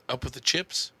what's up with the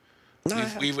chips. No,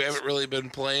 We haven't really been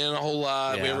playing a whole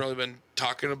lot. We Yeah. haven't really been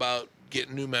talking about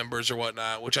getting new members or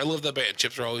whatnot, which I love that band.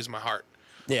 Chips are always my heart.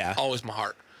 yeah. Always my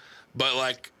heart. But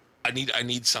I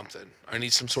need something. I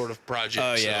need some sort of project.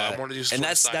 Oh So yeah. I want to do some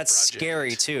and sort of that's side project.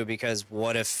 scary too, because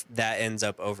what if that ends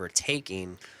up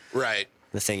overtaking Right.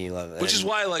 the thing you love? Which is And-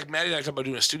 why Maddie and I talk about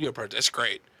doing a studio project. That's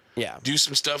great. yeah. Do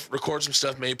some stuff, record some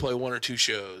stuff, maybe play one or two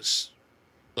shows.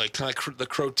 Kind of the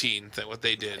Croteen thing, what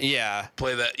they did. Yeah.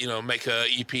 Play that, make a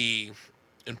EP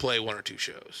and play one or two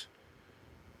shows.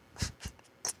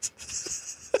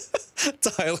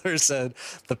 Tyler said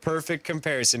the perfect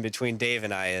comparison between Dave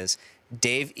and I is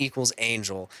Dave equals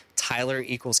angel, Tyler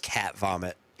equals cat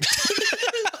vomit.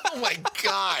 Oh my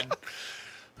God.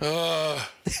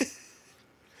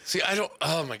 See,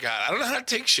 oh my God. I don't know how to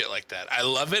take shit like that. I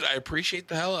love it. I appreciate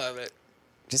the hell out of it.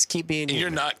 Just keep being And you. you're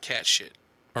not cat shit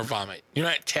or vomit. You're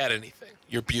not cat anything.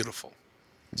 You're beautiful.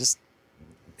 Just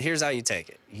here's how you take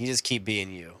it. You just keep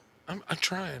being you. I'm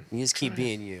trying. You just keep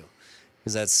being you,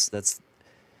 because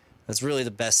that's really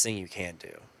the best thing you can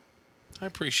do. I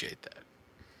appreciate that.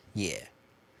 Yeah.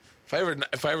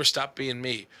 If I ever stop being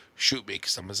me, shoot me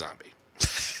because I'm a zombie.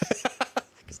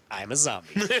 I'm a zombie.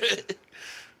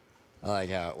 I like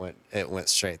how it went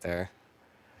straight there.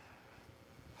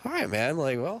 All right, man.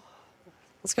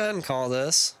 Let's go ahead and call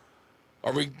this.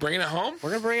 Are we bringing it home? We're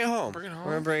gonna bring it home. Bring it home.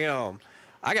 We're gonna bring it home.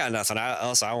 I got nothing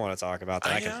else I want to talk about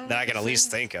that I can at least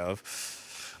think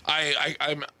of.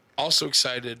 I'm also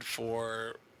excited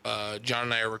for John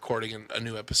and I are recording a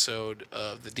new episode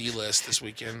of the D-List this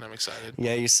weekend. I'm excited.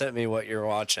 Yeah, you sent me what you're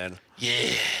watching.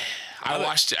 Yeah. I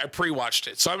watched it. I pre-watched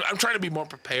it. So I'm trying to be more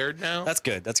prepared now. That's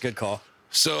good. That's a good call.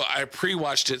 So I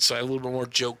pre-watched it so I had a little bit more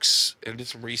jokes and did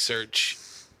some research.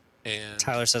 And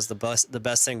Tyler says the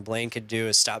best thing Blaine could do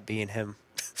is stop being him.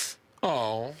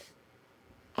 oh,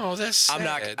 that's sad. I'm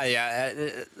not.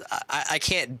 I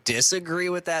can't disagree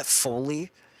with that fully.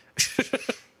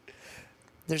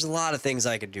 There's a lot of things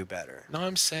I could do better No,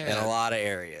 I'm sad. in a lot of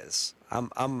areas.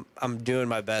 I'm doing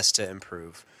my best to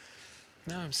improve.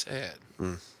 No, I'm sad.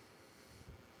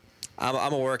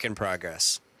 I'm a work in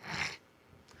progress.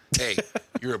 Hey,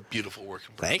 you're a beautiful work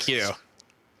in progress. Thank you.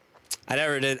 I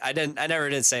never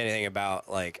did say anything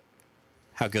about like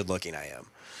how good looking I am.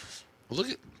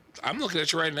 I'm looking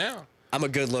at you right now. I'm a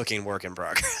good looking work in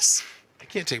progress. I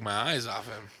can't take my eyes off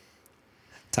him.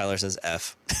 Tyler says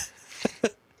F.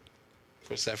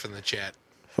 Puts F in the chat.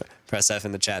 Press F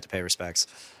in the chat to pay respects.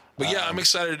 But yeah, I'm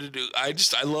excited to do. I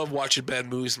love watching bad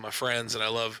movies with my friends, and I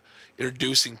love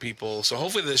introducing people. So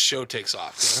hopefully this show takes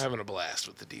off. 'Cause I'm having a blast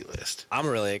with the D-List. I'm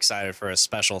really excited for a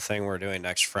special thing we're doing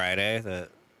next Friday. That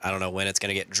I don't know when it's going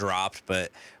to get dropped,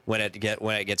 but when it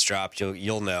gets dropped,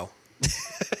 you'll know.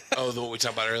 Oh, what we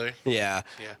talked about earlier. Yeah.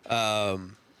 Yeah.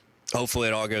 Hopefully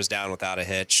it all goes down without a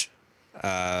hitch.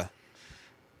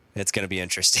 It's going to be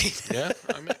interesting. Yeah,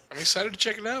 I'm excited to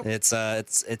check it out.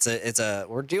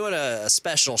 We're doing a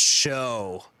special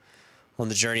show on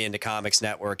the Journey into Comics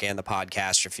Network and the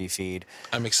Podcastrophe feed.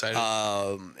 I'm excited.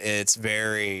 It's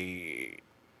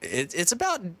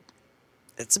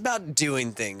about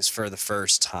doing things for the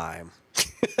first time.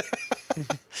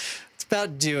 It's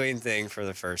about doing things for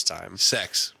the first time.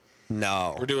 Sex.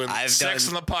 No, We're doing sex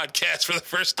on the podcast for the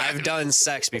first time. I've done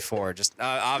sex before, just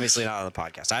obviously not on the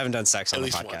podcast. I haven't done sex on the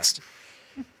least podcast.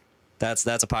 That's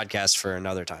a podcast for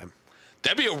another time.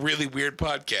 That'd be a really weird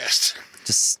podcast.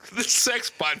 Just The sex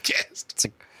podcast. it's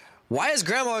like, why is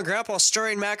Grandma and Grandpa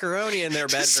stirring macaroni in their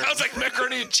bedroom? Sounds like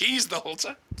macaroni and cheese the whole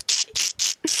time.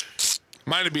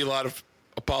 Mine would be a lot of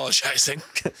apologizing.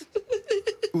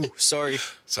 Ooh, sorry.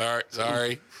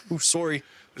 Sorry. Ooh, sorry.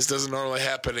 This doesn't normally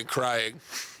happen and crying.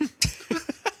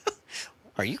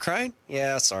 Are you crying?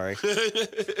 Yeah, sorry.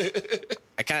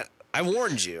 I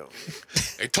warned you.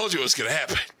 I told you it was going to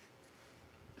happen.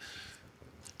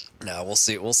 No, we'll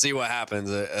see. We'll see what happens.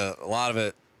 A lot of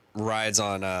it rides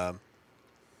on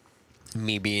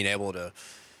me being able to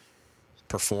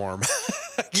perform.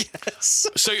 Yes.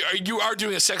 So you are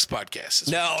doing a sex podcast?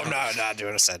 No, I'm not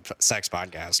doing a sex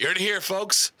podcast. You heard it here,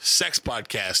 folks. Sex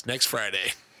podcast next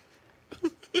Friday.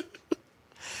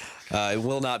 It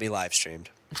will not be live streamed.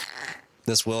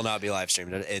 This will not be live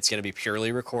streamed. It's going to be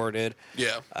purely recorded.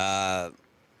 Yeah. I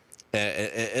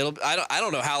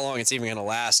don't know how long it's even going to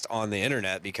last on the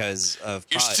internet because of.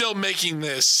 You're still making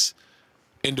this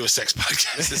into a sex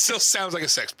podcast. It still sounds like a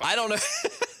sex podcast. I don't know.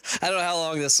 I don't know how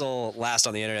long this will last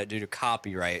on the internet due to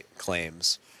copyright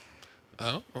claims.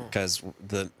 Oh. Because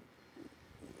the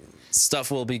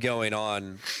stuff will be going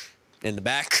on in the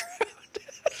background.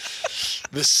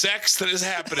 The sex that is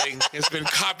happening has been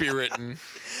copywritten.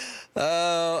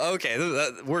 Oh, okay.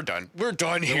 We're done. We're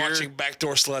done You're here. watching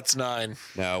Backdoor Sluts 9.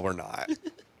 No, we're not.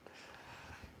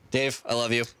 Dave, I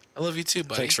love you. I love you too,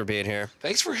 buddy. Thanks for being here.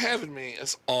 Thanks for having me,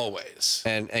 as always.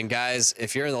 And guys,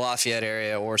 if you're in the Lafayette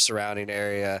area or surrounding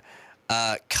area,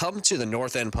 come to the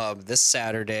North End Pub this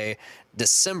Saturday,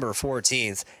 December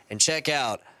 14th, and check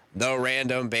out the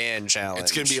Random Band Challenge.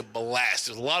 It's going to be a blast.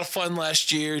 It was a lot of fun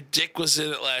last year. Dick was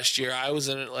in it last year. I was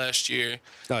in it last year.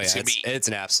 Oh, yeah. It's going to be it's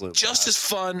an absolute just blast. as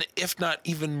fun, if not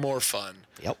even more fun,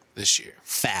 Yep. this year.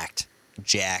 Fact.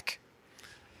 Jack.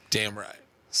 Damn right.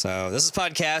 So this is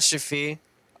Podcastrophe.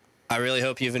 I really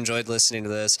hope you've enjoyed listening to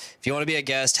this. If you want to be a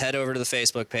guest, head over to the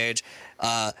Facebook page.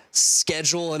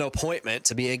 Schedule an appointment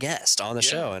to be a guest on the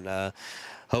show, and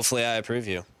hopefully I approve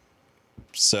you.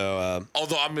 So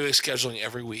Although I'm going to be scheduling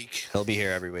every week. he'll be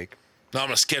here every week. No, I'm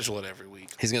going to schedule it every week.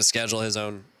 He's going to schedule his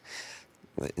own.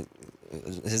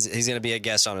 He's going to be a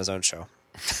guest on his own show.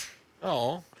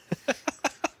 Oh.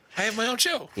 I have my own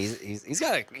show. You've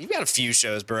got a few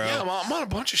shows, bro. Yeah, I'm on a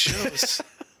bunch of shows.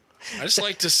 I just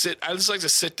like to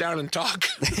sit down and talk.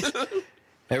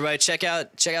 Everybody, check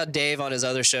out Dave on his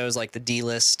other shows like the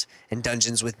D-List and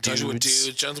Dungeons with Dudes.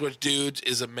 Dungeons with Dudes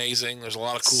is amazing. There's a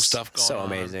lot of cool stuff going on. So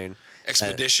amazing.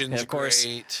 Expeditions, and of course,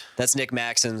 great. That's Nick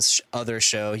Maxon's other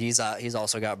show. He's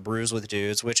also got Brews with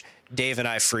Dudes, which Dave and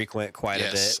I frequent quite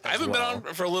a bit. I haven't been on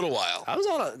for a little while.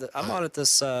 I'm on it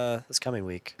this coming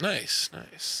week. Nice.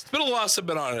 It's been a while since I've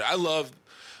been on it.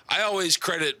 I always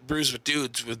credit Brews with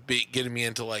Dudes with getting me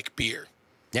into like beer.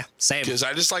 Yeah, same. Because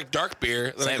I just like dark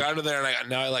beer. Then I Same. got into there, and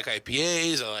now I like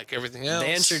IPAs. I like everything else.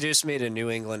 They introduced me to New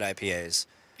England IPAs.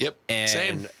 Yep, And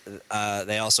same.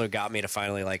 They also got me to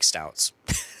finally like stouts.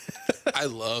 I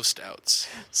love stouts.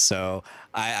 So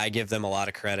I give them a lot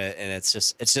of credit, and it's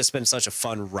just been such a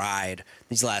fun ride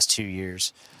these last 2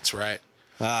 years. That's right.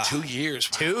 2 years.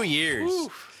 Wow. 2 years.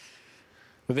 Whew.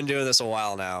 We've been doing this a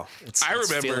while now. It's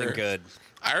remember- feeling good.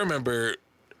 I remember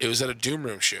it was at a Doom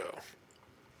Room show.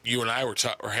 You and I were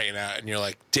hanging out, and you're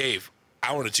like, Dave,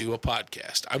 I want to do a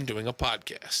podcast. I'm doing a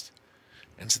podcast.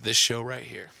 And it's this show right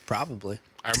here. Probably.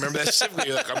 I remember that specifically.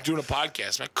 You're like, I'm doing a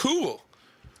podcast. I'm like, cool.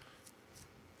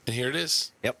 And here it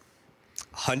is. Yep.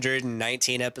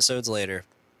 119 episodes later,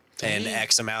 and Dang.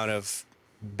 X amount of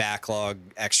backlog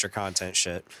extra content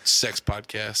shit. Sex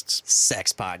podcasts.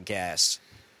 Sex podcast.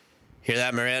 Hear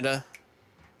that, Miranda?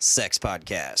 Sex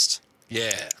podcast.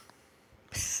 Yeah.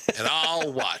 And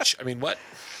I'll watch. I mean, what?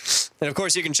 And of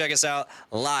course, you can check us out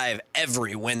live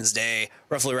every Wednesday,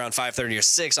 roughly around 5:30 or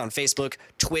 6 on Facebook,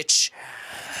 Twitch,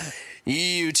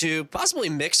 YouTube, possibly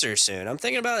Mixer soon. I'm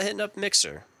thinking about hitting up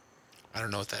Mixer. I don't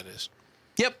know what that is.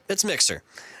 Yep, it's Mixer.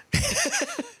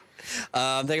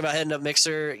 I'm thinking about hitting up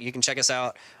Mixer. You can check us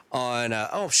out on.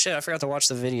 Oh shit! I forgot to watch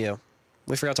the video.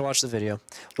 We forgot to watch the video.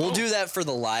 We'll do that for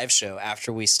the live show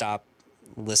after we stop.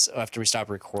 After we stop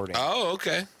recording. Oh,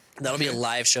 okay. That'll be a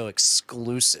live show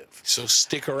exclusive. So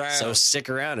stick around. So stick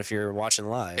around if you're watching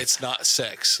live. It's not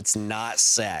sex. It's not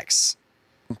sex.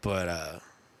 But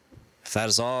if that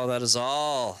is all, that is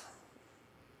all.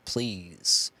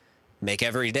 Please make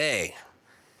every day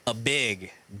a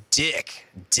big dick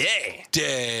day.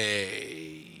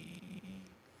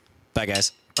 Bye,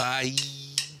 guys. Bye.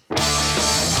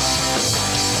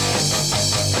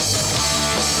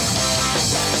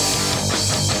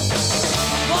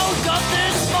 Woke up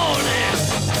this morning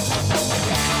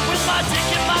with my dick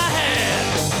in my hand.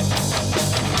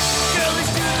 Girl is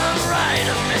to the right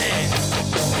of me,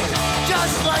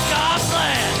 just like I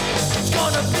planned. It's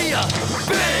gonna be a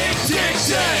big dick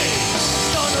day. It's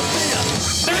gonna be a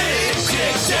big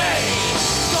dick day.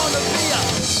 It's gonna be a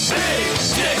big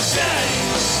dick day.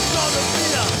 It's gonna be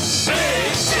a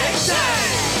big dick day.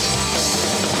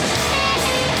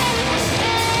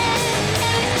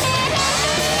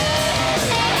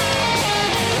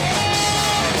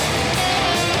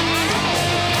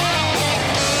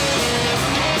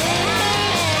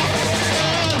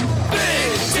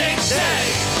 Big dick day.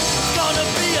 It's gonna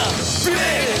be a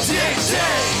big dick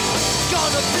day. It's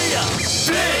gonna be a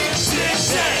big dick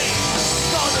day.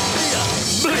 It's gonna be a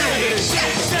big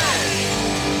dick day.